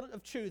belt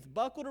of truth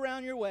buckled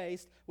around your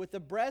waist, with the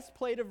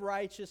breastplate of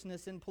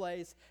righteousness in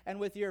place, and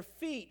with your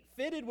feet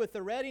fitted with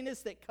the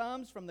readiness that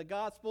comes from the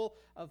gospel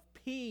of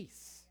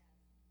peace.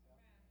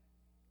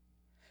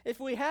 If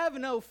we have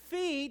no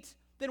feet,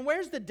 then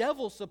where's the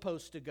devil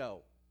supposed to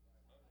go?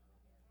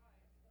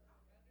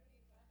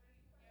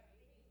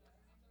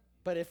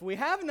 But if we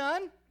have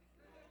none,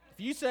 if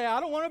you say, I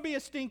don't want to be a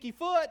stinky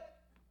foot,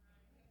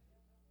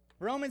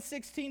 Romans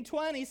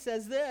 16:20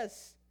 says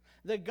this,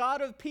 the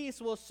God of peace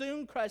will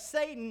soon crush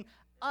Satan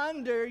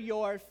under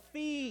your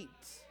feet.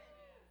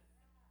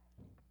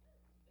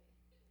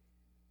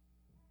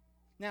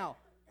 Now,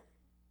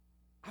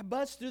 I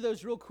buzzed through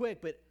those real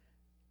quick,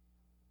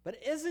 but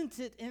isn't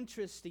it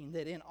interesting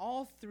that in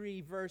all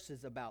three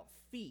verses about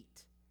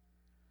feet,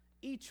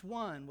 each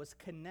one was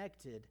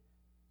connected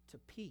to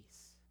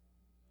peace?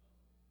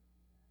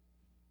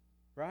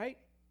 Right?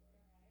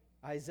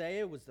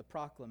 Isaiah was the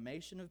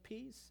proclamation of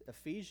peace.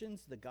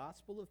 Ephesians, the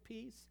gospel of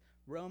peace.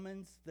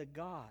 Romans, the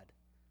God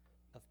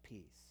of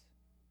peace.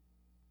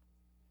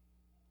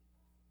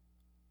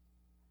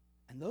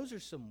 And those are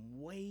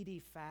some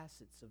weighty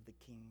facets of the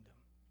kingdom.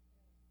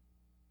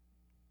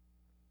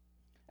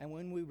 And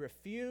when we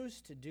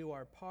refuse to do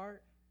our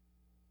part,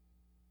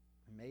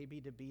 or maybe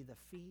to be the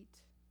feet,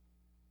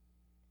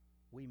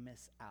 we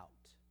miss out.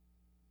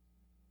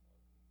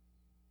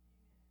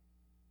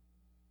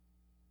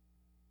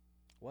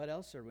 What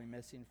else are we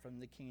missing from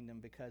the kingdom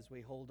because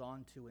we hold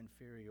on to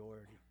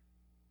inferiority?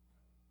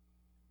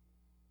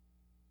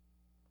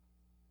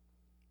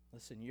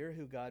 Listen, you're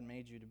who God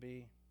made you to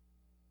be,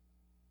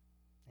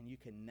 and you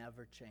can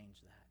never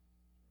change that.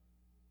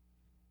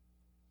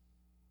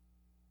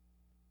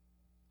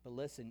 But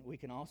listen, we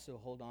can also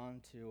hold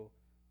on to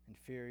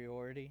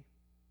inferiority.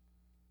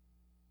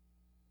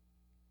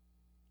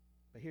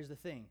 But here's the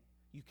thing.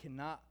 You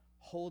cannot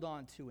hold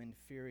on to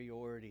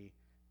inferiority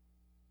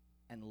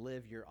and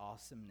live your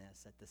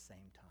awesomeness at the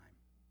same time.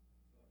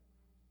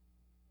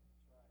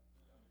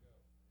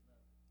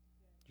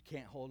 You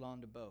can't hold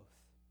on to both.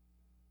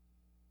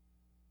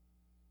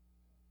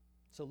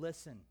 So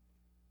listen,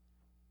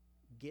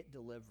 get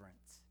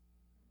deliverance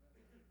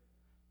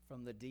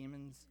from the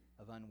demons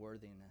of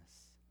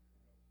unworthiness.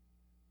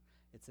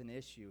 It's an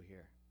issue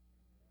here.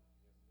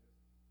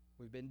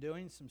 We've been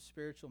doing some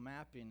spiritual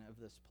mapping of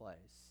this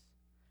place,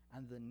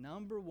 and the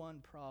number one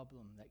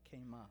problem that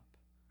came up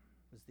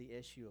was the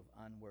issue of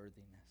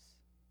unworthiness,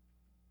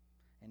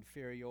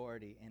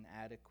 inferiority,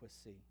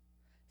 inadequacy,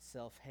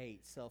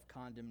 self-hate,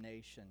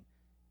 self-condemnation.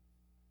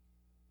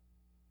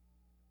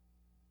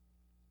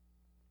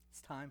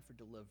 It's time for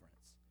deliverance.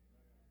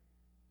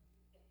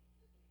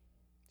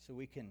 So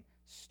we can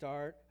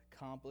start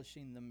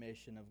accomplishing the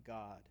mission of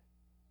God.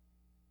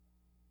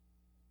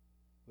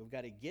 We've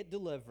got to get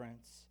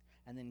deliverance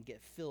and then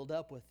get filled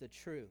up with the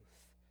truth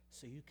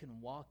so you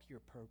can walk your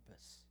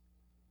purpose.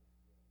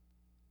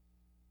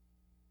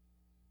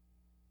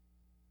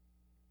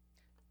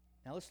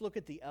 Now let's look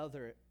at the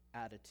other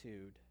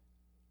attitude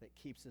that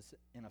keeps us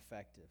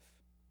ineffective.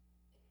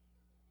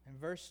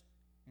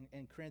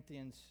 In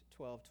Corinthians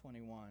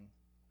 12:21,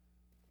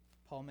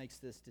 Paul makes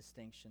this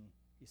distinction.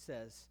 He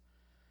says,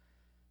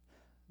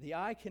 the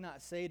eye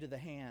cannot say to the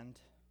hand,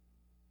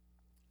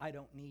 I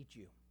don't need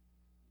you.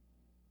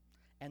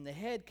 And the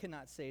head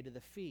cannot say to the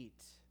feet,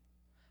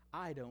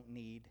 I don't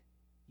need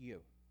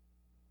you.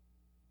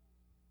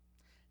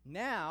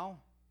 Now,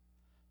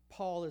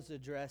 Paul is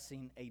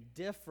addressing a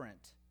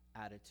different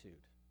attitude.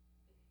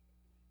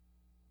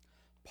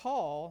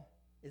 Paul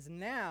is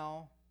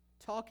now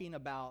talking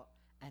about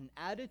an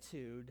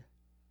attitude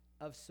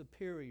of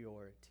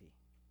superiority.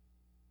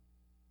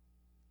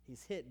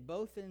 He's hit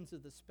both ends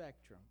of the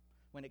spectrum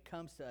when it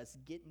comes to us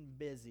getting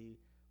busy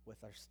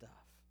with our stuff.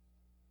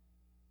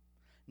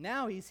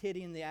 Now he's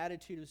hitting the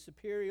attitude of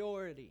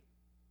superiority.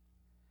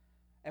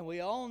 And we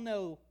all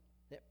know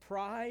that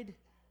pride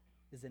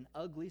is an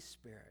ugly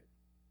spirit.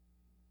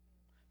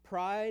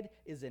 Pride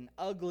is an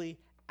ugly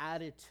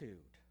attitude.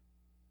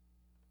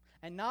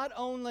 And not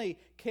only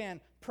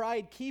can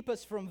pride keep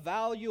us from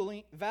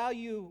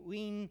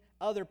valuing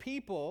other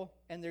people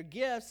and their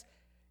gifts,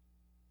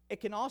 it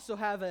can also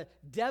have a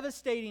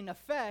devastating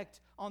effect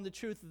on the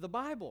truth of the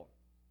Bible,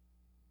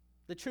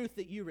 the truth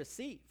that you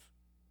receive.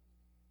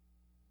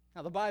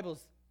 Now, the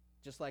Bible's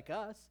just like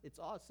us. It's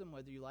awesome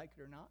whether you like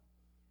it or not,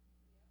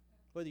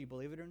 whether you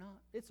believe it or not.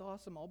 It's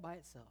awesome all by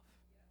itself.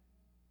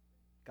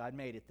 God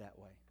made it that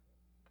way.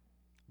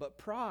 But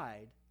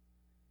pride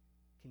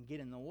can get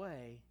in the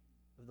way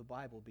of the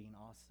Bible being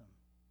awesome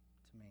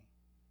to me.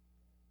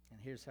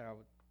 And here's how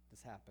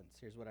this happens.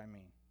 Here's what I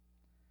mean.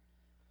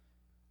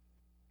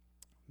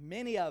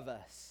 Many of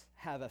us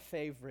have a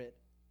favorite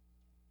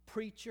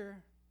preacher,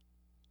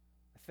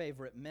 a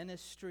favorite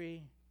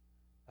ministry,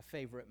 a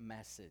favorite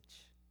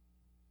message.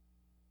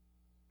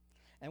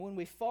 And when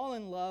we fall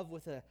in love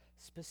with a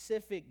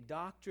specific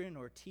doctrine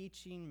or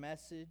teaching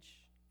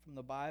message from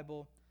the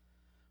Bible,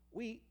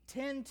 we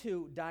tend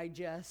to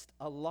digest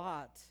a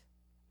lot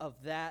of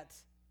that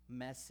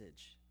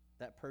message,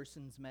 that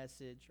person's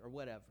message or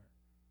whatever.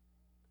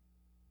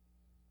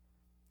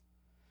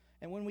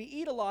 And when we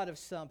eat a lot of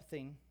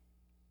something,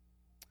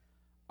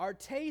 our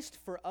taste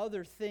for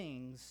other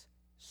things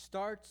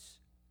starts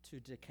to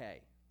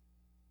decay.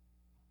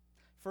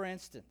 For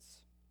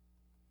instance,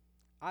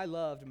 I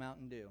loved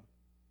Mountain Dew.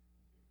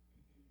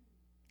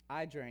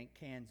 I drank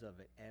cans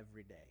of it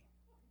every day.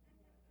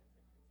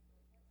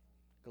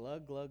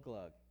 Glug, glug,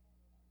 glug.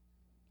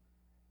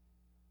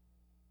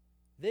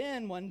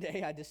 Then one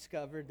day I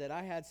discovered that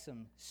I had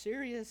some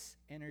serious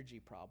energy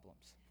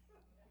problems,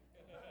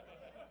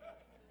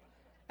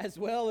 as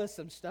well as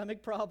some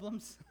stomach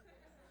problems.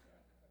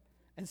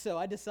 And so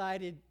I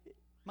decided it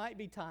might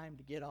be time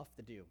to get off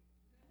the dew.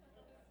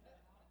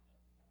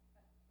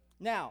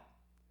 Now,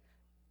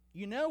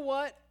 you know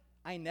what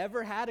I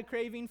never had a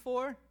craving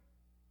for?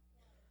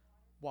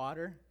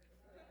 Water.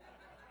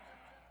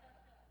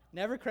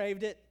 Never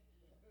craved it.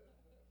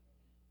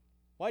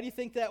 Why do you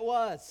think that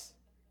was?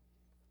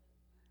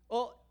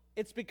 Well,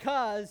 it's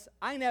because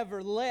I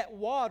never let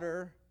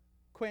water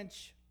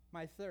quench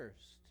my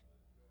thirst.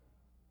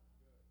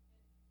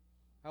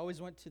 I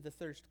always went to the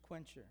thirst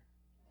quencher.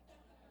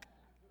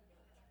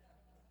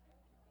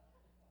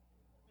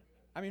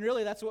 I mean,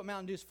 really, that's what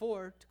Mountain Dew's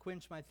for, to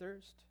quench my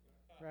thirst,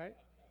 right?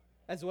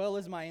 As well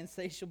as my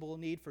insatiable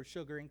need for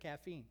sugar and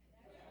caffeine.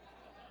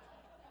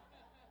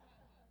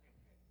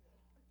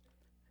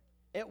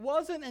 It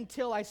wasn't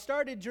until I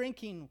started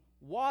drinking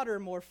water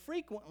more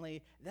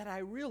frequently that I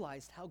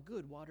realized how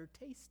good water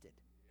tasted.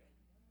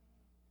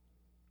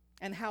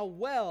 And how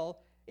well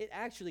it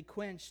actually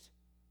quenched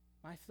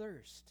my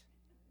thirst.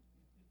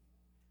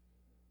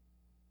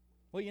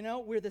 Well, you know,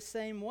 we're the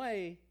same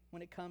way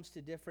when it comes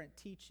to different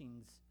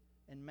teachings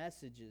and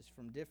messages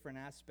from different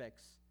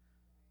aspects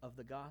of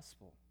the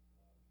gospel.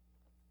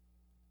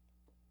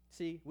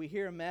 See, we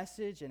hear a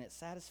message and it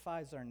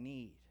satisfies our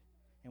need,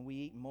 and we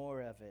eat more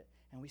of it.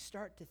 And we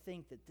start to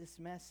think that this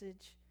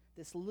message,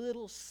 this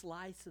little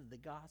slice of the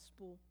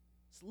gospel,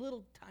 this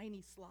little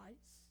tiny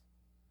slice,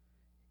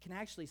 can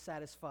actually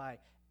satisfy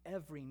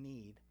every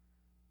need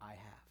I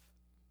have.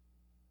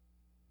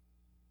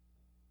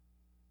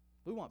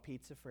 We want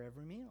pizza for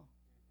every meal.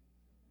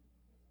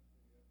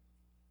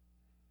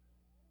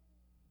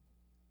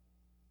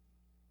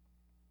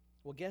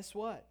 Well, guess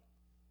what?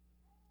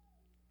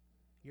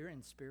 You're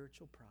in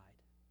spiritual pride.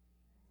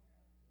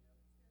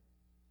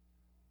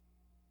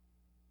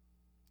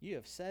 You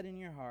have said in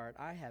your heart,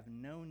 I have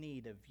no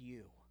need of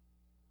you,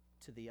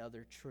 to the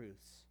other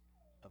truths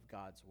of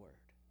God's word.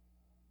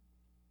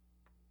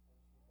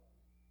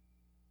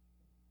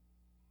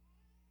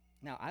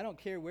 Now, I don't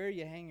care where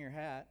you hang your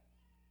hat,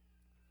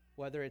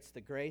 whether it's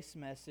the grace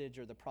message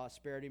or the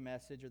prosperity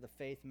message or the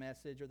faith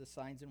message or the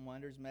signs and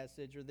wonders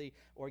message or the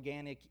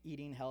organic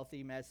eating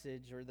healthy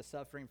message or the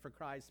suffering for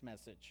Christ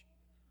message.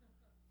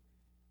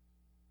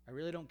 I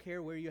really don't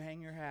care where you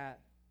hang your hat.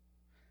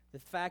 The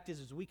fact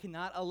is we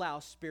cannot allow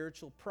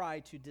spiritual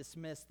pride to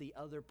dismiss the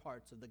other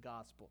parts of the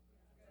gospel.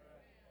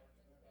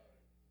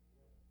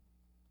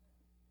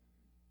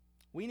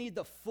 We need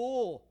the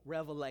full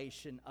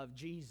revelation of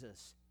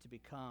Jesus to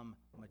become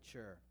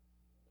mature.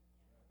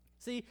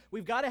 See,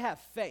 we've got to have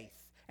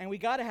faith, and we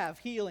got to have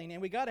healing,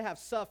 and we got to have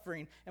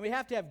suffering, and we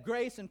have to have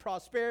grace and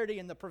prosperity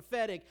and the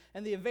prophetic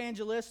and the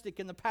evangelistic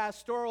and the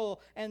pastoral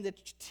and the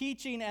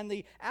teaching and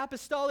the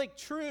apostolic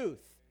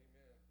truth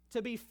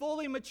to be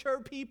fully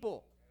mature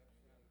people.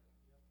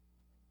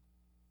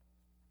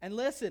 And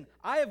listen,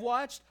 I have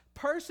watched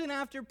person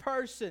after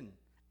person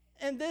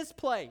in this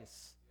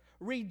place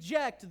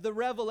reject the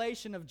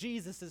revelation of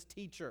Jesus as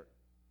teacher.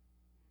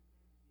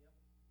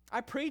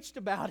 I preached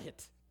about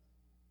it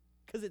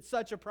because it's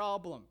such a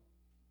problem.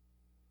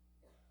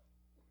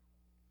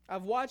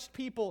 I've watched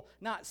people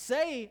not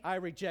say, I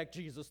reject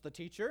Jesus the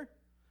teacher.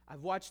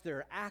 I've watched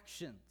their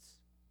actions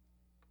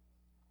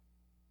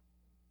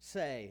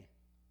say,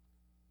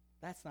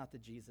 that's not the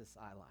Jesus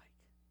I like.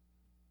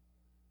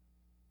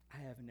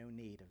 I have no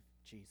need of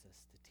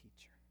Jesus the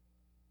teacher.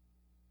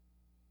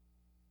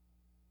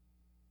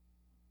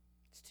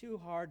 It's too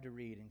hard to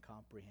read and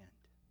comprehend.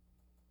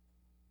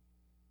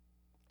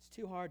 It's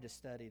too hard to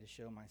study to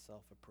show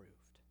myself approved.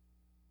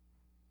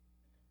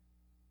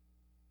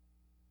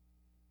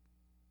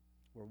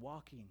 We're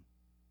walking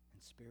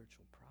in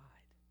spiritual pride.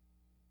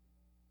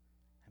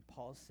 And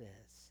Paul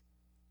says,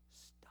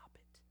 stop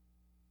it.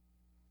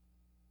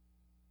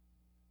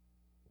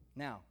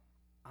 Now,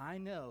 I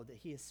know that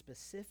he is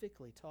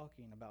specifically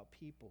talking about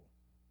people,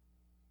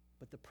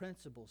 but the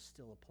principle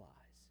still applies.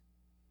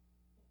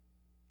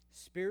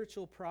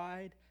 Spiritual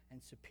pride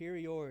and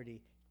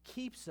superiority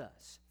keeps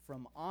us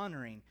from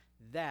honoring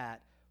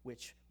that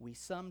which we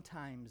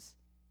sometimes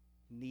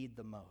need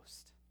the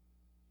most.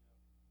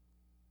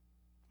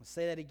 I'll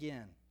say that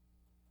again.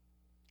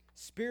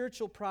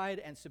 Spiritual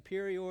pride and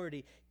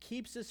superiority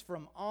keeps us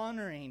from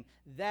honoring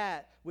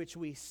that which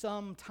we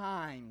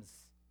sometimes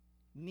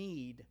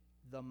need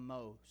the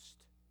most.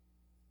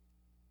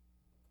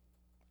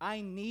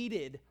 I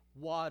needed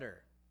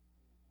water.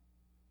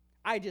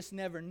 I just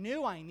never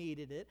knew I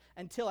needed it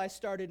until I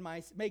started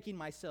making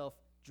myself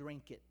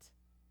drink it.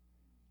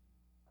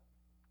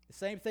 The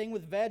same thing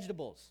with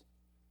vegetables.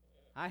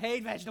 I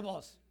hate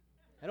vegetables.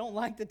 I don't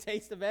like the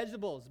taste of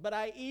vegetables, but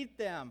I eat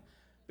them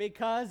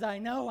because I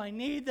know I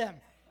need them.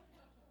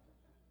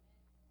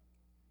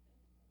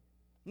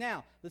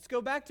 Now, let's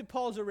go back to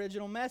Paul's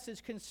original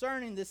message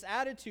concerning this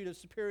attitude of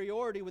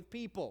superiority with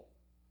people.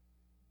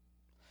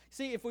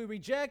 See, if we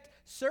reject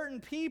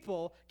certain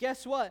people,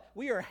 guess what?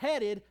 We are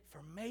headed for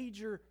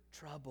major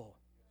trouble.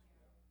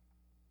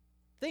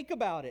 Think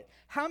about it.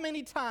 How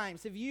many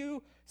times have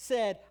you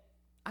said,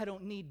 I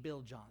don't need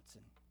Bill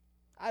Johnson.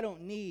 I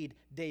don't need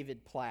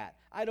David Platt.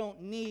 I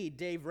don't need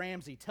Dave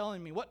Ramsey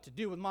telling me what to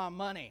do with my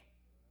money.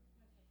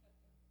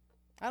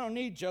 I don't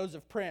need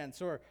Joseph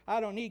Prince, or I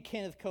don't need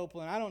Kenneth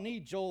Copeland. I don't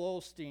need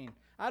Joel Osteen.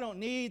 I don't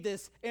need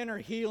this inner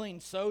healing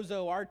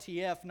sozo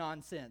RTF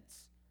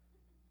nonsense.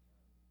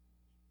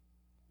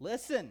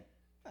 Listen,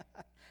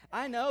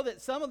 I know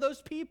that some of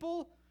those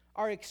people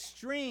are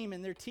extreme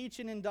in their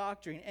teaching and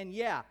doctrine, and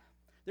yeah,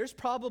 there's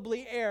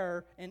probably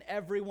error in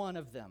every one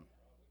of them.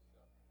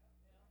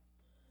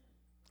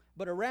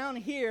 But around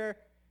here,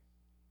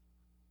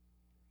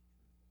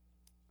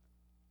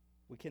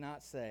 we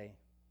cannot say,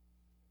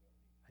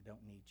 I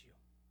don't need you.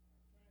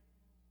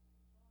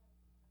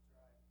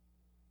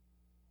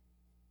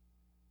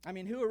 I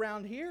mean, who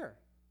around here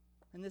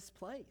in this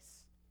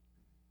place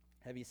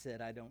have you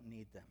said, I don't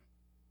need them?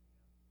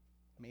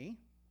 Me?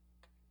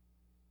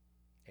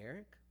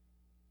 Eric?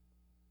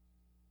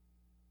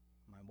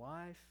 My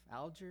wife?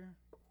 Alger?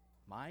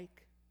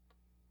 Mike?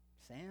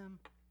 Sam?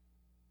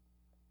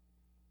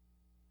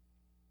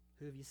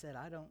 Who have you said,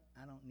 I don't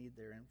need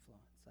their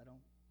influence. I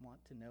don't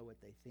want to know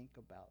what they think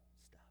about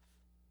stuff.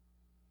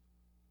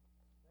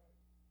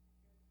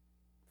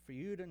 For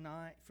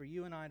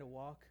you and I to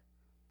walk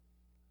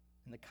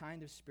in the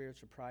kind of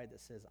spiritual pride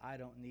that says, I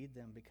don't need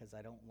them because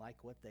I don't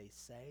like what they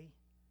say,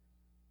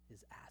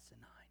 is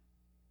asinine.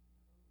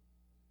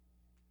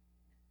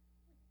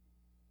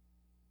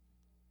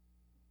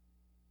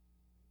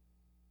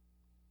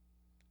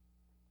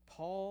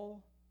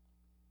 Paul,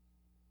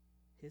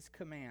 his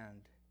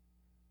command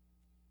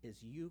is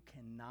you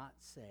cannot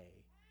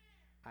say,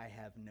 I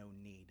have no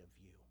need of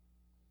you.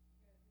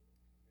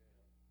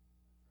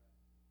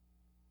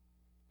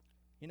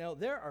 You know,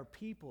 there are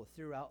people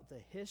throughout the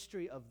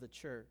history of the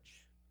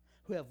church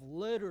who have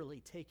literally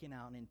taken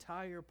out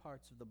entire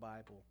parts of the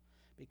Bible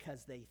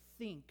because they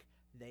think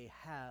they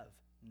have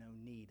no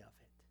need of it.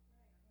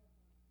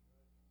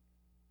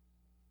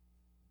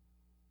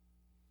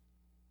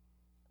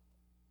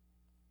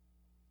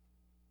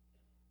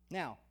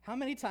 Now, how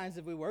many times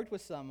have we worked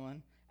with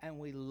someone and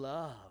we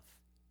love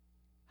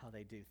how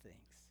they do things?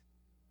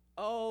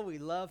 Oh, we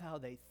love how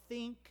they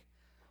think.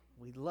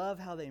 We love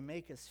how they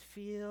make us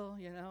feel,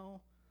 you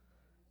know.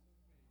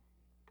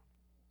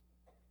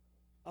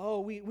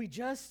 Oh, we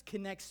just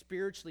connect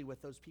spiritually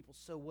with those people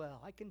so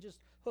well. I can just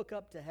hook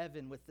up to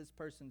heaven with this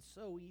person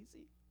so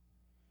easy.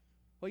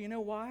 Well, you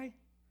know why?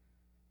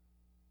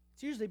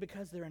 It's usually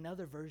because they're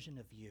another version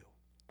of you.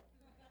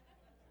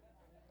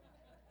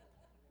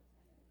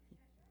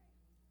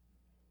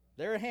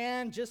 They're a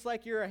hand just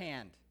like you're a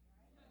hand.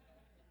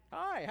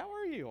 Hi, how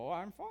are you? Oh,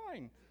 I'm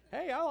fine.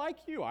 Hey, I like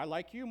you. I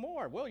like you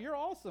more. Well, you're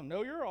awesome.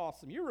 No, you're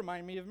awesome. You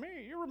remind me of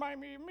me. You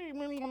remind me of me.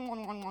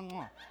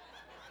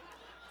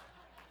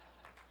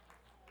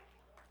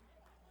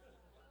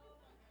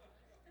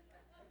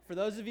 For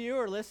those of you who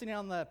are listening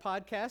on the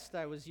podcast,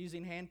 I was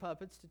using hand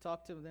puppets to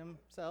talk to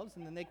themselves,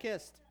 and then they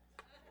kissed.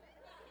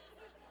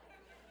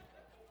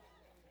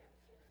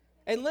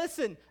 And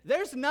listen,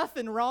 there's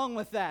nothing wrong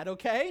with that,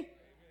 okay?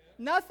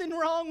 Nothing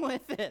wrong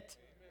with it.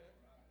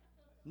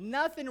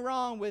 Nothing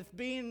wrong with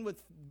being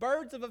with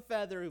birds of a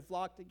feather who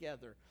flock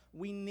together.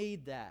 We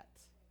need that.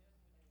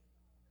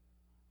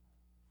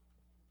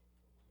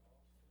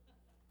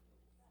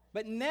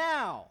 But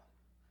now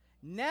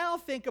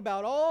think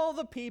about all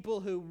the people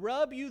who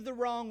rub you the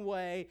wrong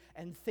way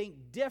and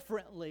think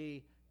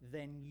differently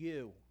than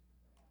you.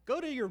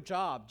 Go to your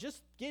job.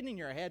 Just get in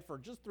your head for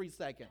just 3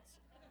 seconds.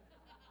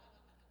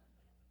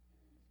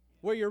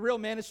 Where your real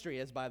ministry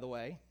is, by the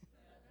way.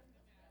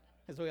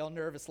 As we all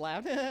nervous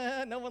laugh.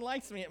 No one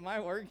likes me at my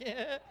work.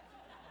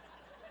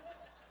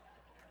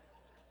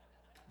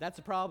 That's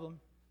a problem.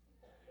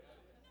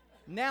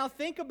 Now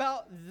think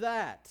about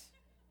that.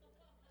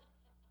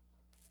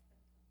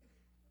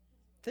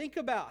 Think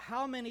about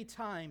how many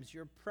times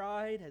your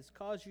pride has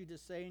caused you to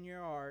say in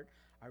your heart,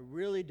 I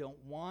really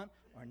don't want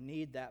or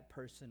need that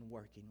person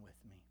working with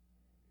me.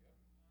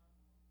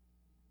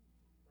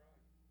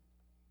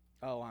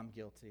 Oh, I'm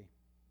guilty.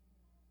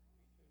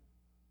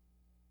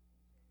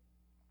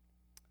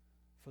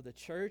 For the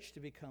church to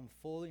become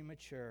fully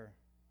mature,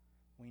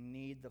 we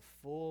need the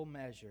full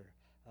measure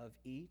of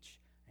each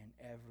and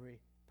every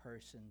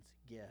person's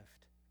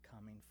gift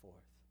coming forth.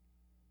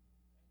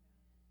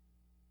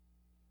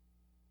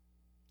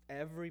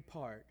 Every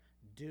part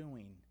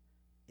doing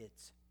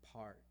its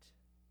part.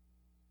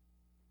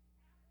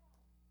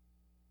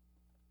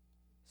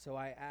 So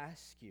I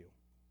ask you,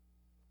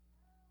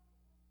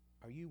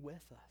 are you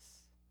with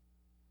us?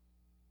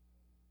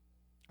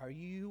 Are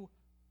you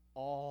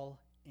all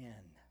in?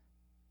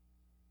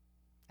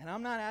 And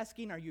I'm not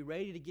asking, are you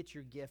ready to get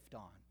your gift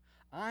on?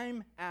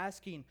 I'm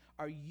asking,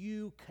 are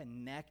you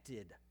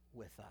connected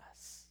with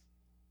us?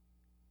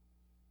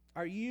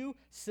 Are you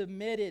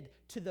submitted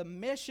to the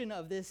mission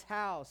of this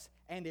house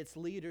and its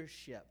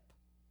leadership?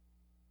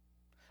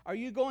 Are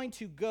you going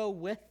to go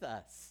with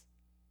us?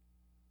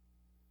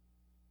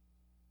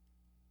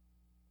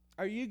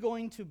 Are you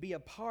going to be a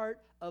part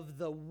of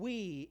the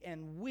we,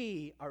 and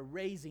we are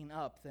raising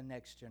up the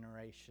next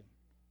generation?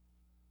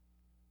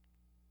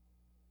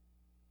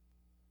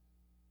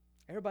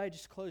 Everybody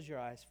just close your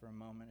eyes for a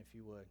moment, if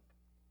you would.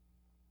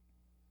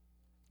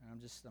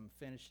 I'm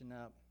finishing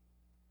up.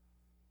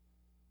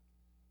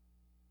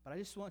 But I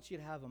just want you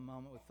to have a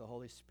moment with the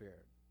Holy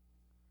Spirit.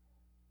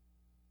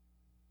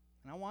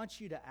 And I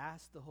want you to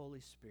ask the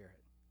Holy Spirit,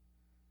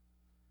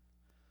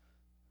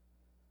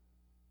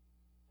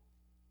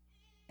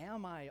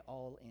 am I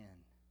all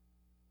in?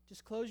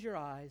 Just close your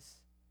eyes.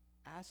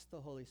 Ask the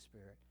Holy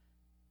Spirit,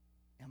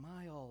 am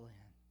I all in?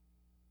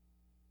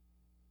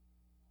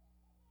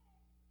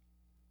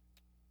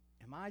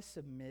 Am I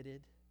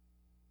submitted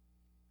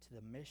to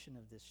the mission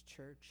of this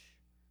church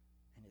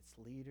and its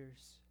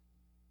leaders?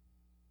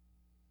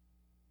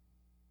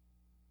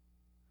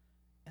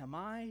 Am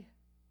I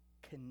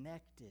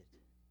connected,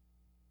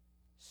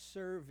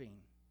 serving,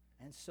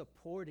 and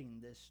supporting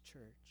this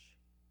church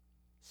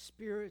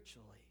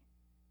spiritually,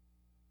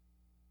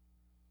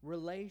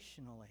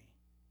 relationally,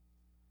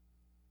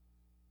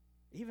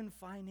 even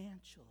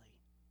financially?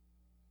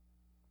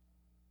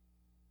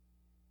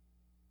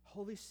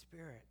 Holy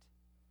Spirit,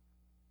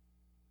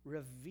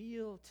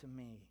 reveal to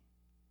me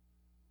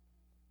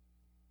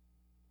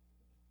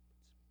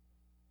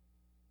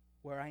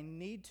where I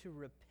need to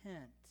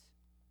repent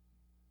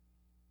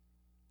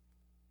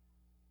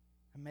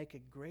and make a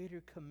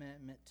greater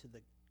commitment to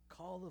the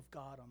call of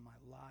God on my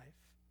life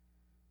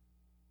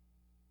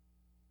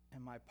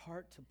and my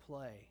part to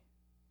play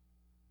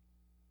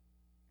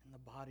in the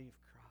body of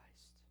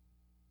Christ.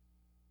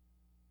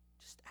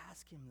 Just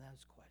ask him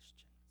those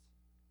questions.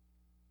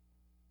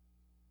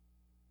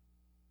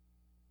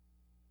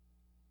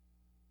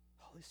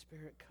 Holy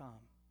Spirit,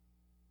 come.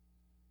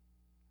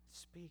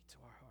 Speak to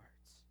our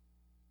hearts.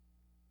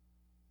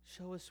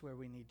 Show us where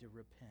we need to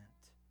repent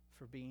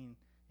for being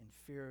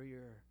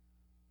inferior,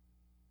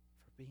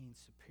 for being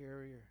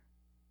superior.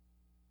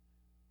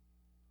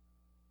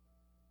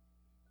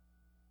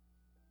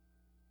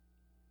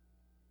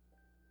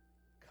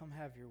 Come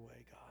have your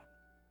way, God.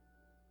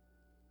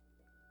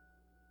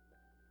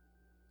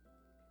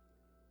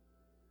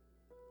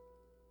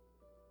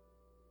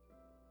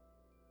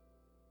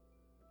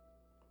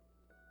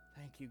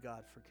 Thank you,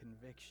 God, for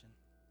conviction.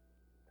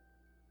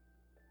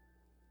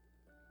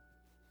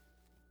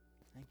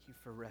 Thank you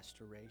for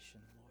restoration,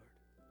 Lord.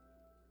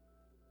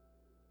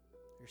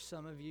 There's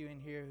some of you in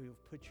here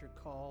who've put your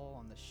call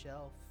on the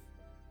shelf.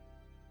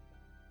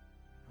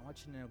 I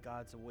want you to know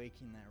God's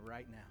awakening that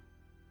right now.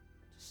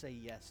 Just say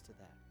yes to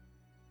that.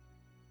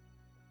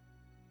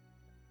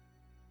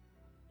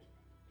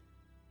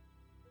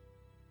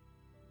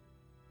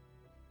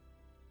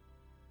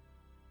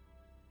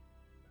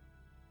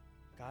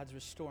 God's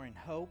restoring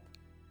hope.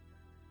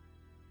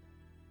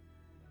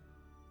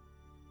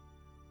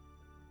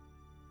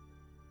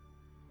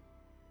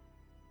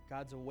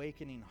 God's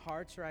awakening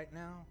hearts right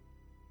now.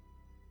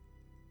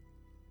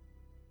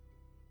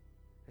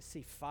 I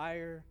see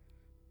fire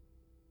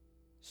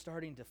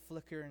starting to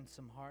flicker in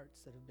some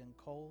hearts that have been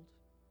cold.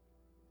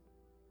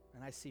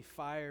 And I see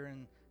fire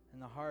in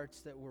the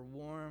hearts that were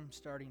warm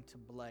starting to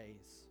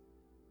blaze.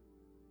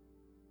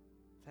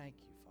 Thank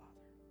you, Father.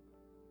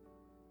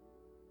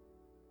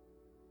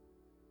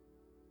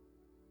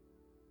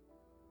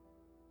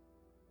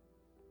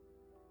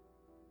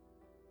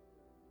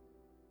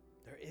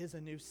 There is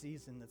a new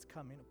season that's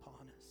coming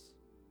upon us.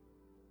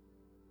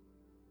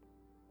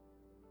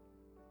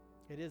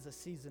 It is a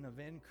season of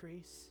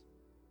increase.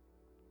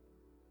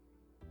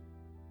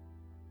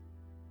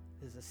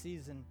 It is a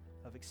season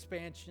of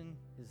expansion.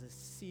 It is a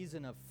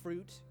season of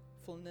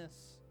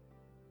fruitfulness.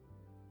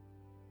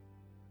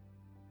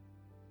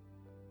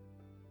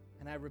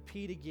 And I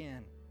repeat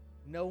again,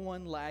 no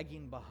one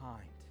lagging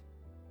behind.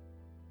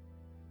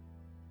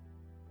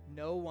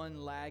 No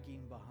one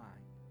lagging behind.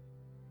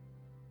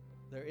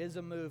 There is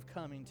a move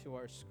coming to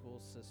our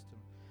school system.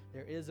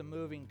 There is a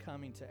move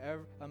coming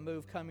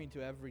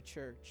to every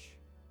church.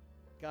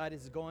 God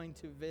is going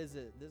to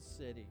visit this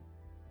city.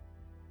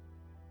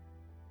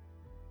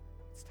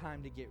 It's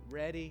time to get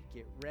ready,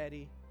 get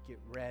ready, get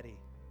ready.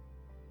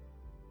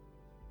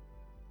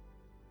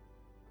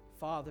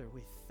 Father,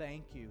 we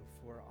thank you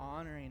for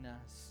honoring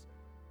us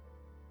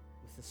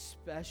with the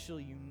special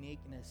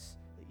uniqueness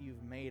that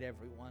you've made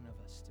every one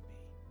of us to be.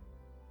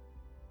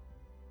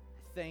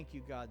 Thank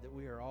you, God, that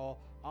we are all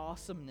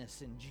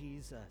awesomeness in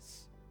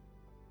Jesus.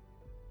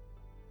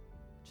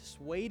 just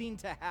waiting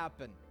to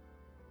happen.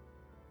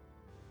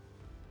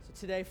 So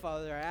today,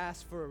 Father, I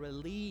ask for a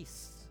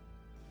release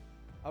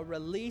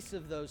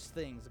of those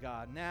things,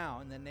 God,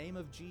 now, in the name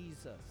of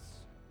Jesus.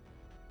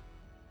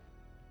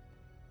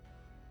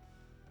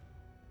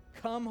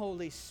 Come,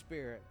 Holy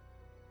Spirit.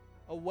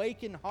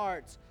 Awaken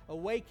hearts,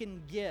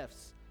 awaken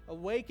gifts,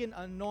 awaken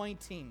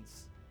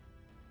anointings.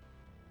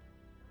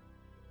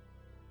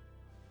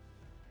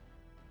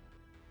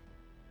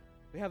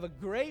 We have a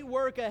great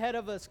work ahead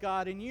of us,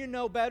 God, and you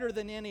know better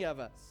than any of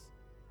us.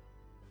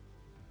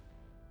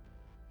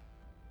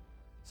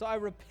 So I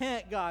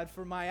repent, God,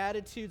 for my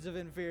attitudes of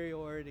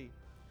inferiority.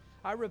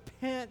 I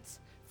repent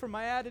for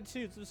my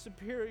attitudes of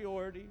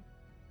superiority.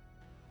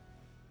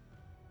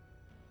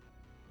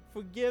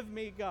 Forgive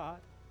me, God.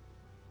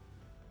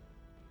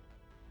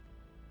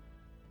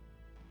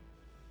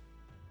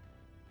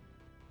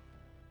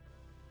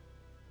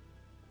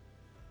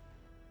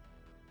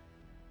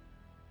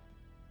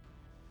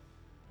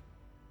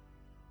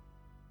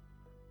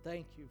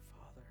 Thank you,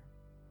 Father,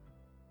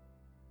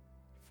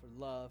 for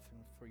love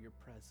and for your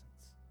presence.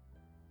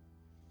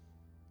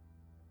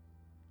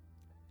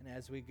 And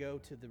as we go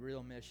to the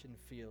real mission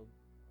field,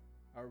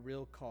 our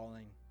real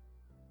calling,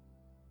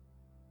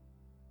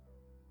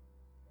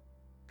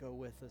 go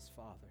with us,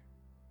 Father.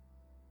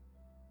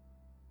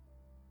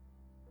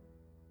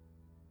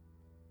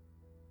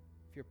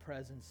 If your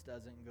presence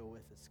doesn't go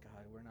with us,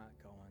 God, we're not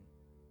going.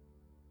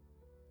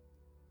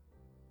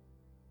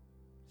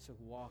 So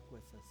walk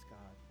with us,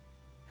 God.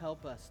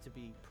 Help us to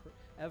be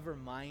ever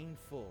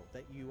mindful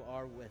that you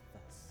are with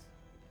us.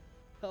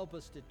 Help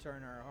us to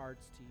turn our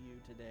hearts to you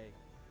today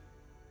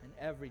and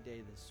every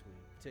day this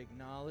week, to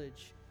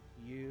acknowledge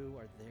you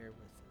are there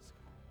with us,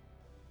 God.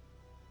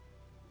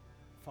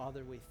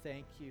 Father, we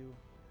thank you.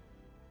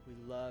 We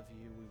love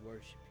you. We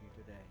worship you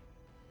today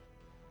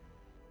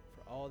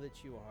for all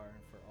that you are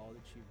and for all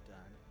that you've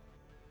done.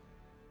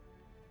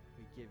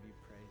 We give you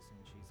praise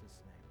in Jesus'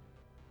 name.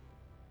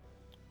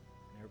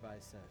 And everybody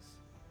says,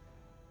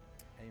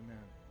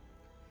 amen.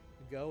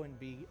 Go and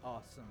be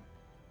awesome.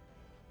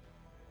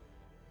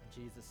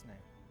 In Jesus' name.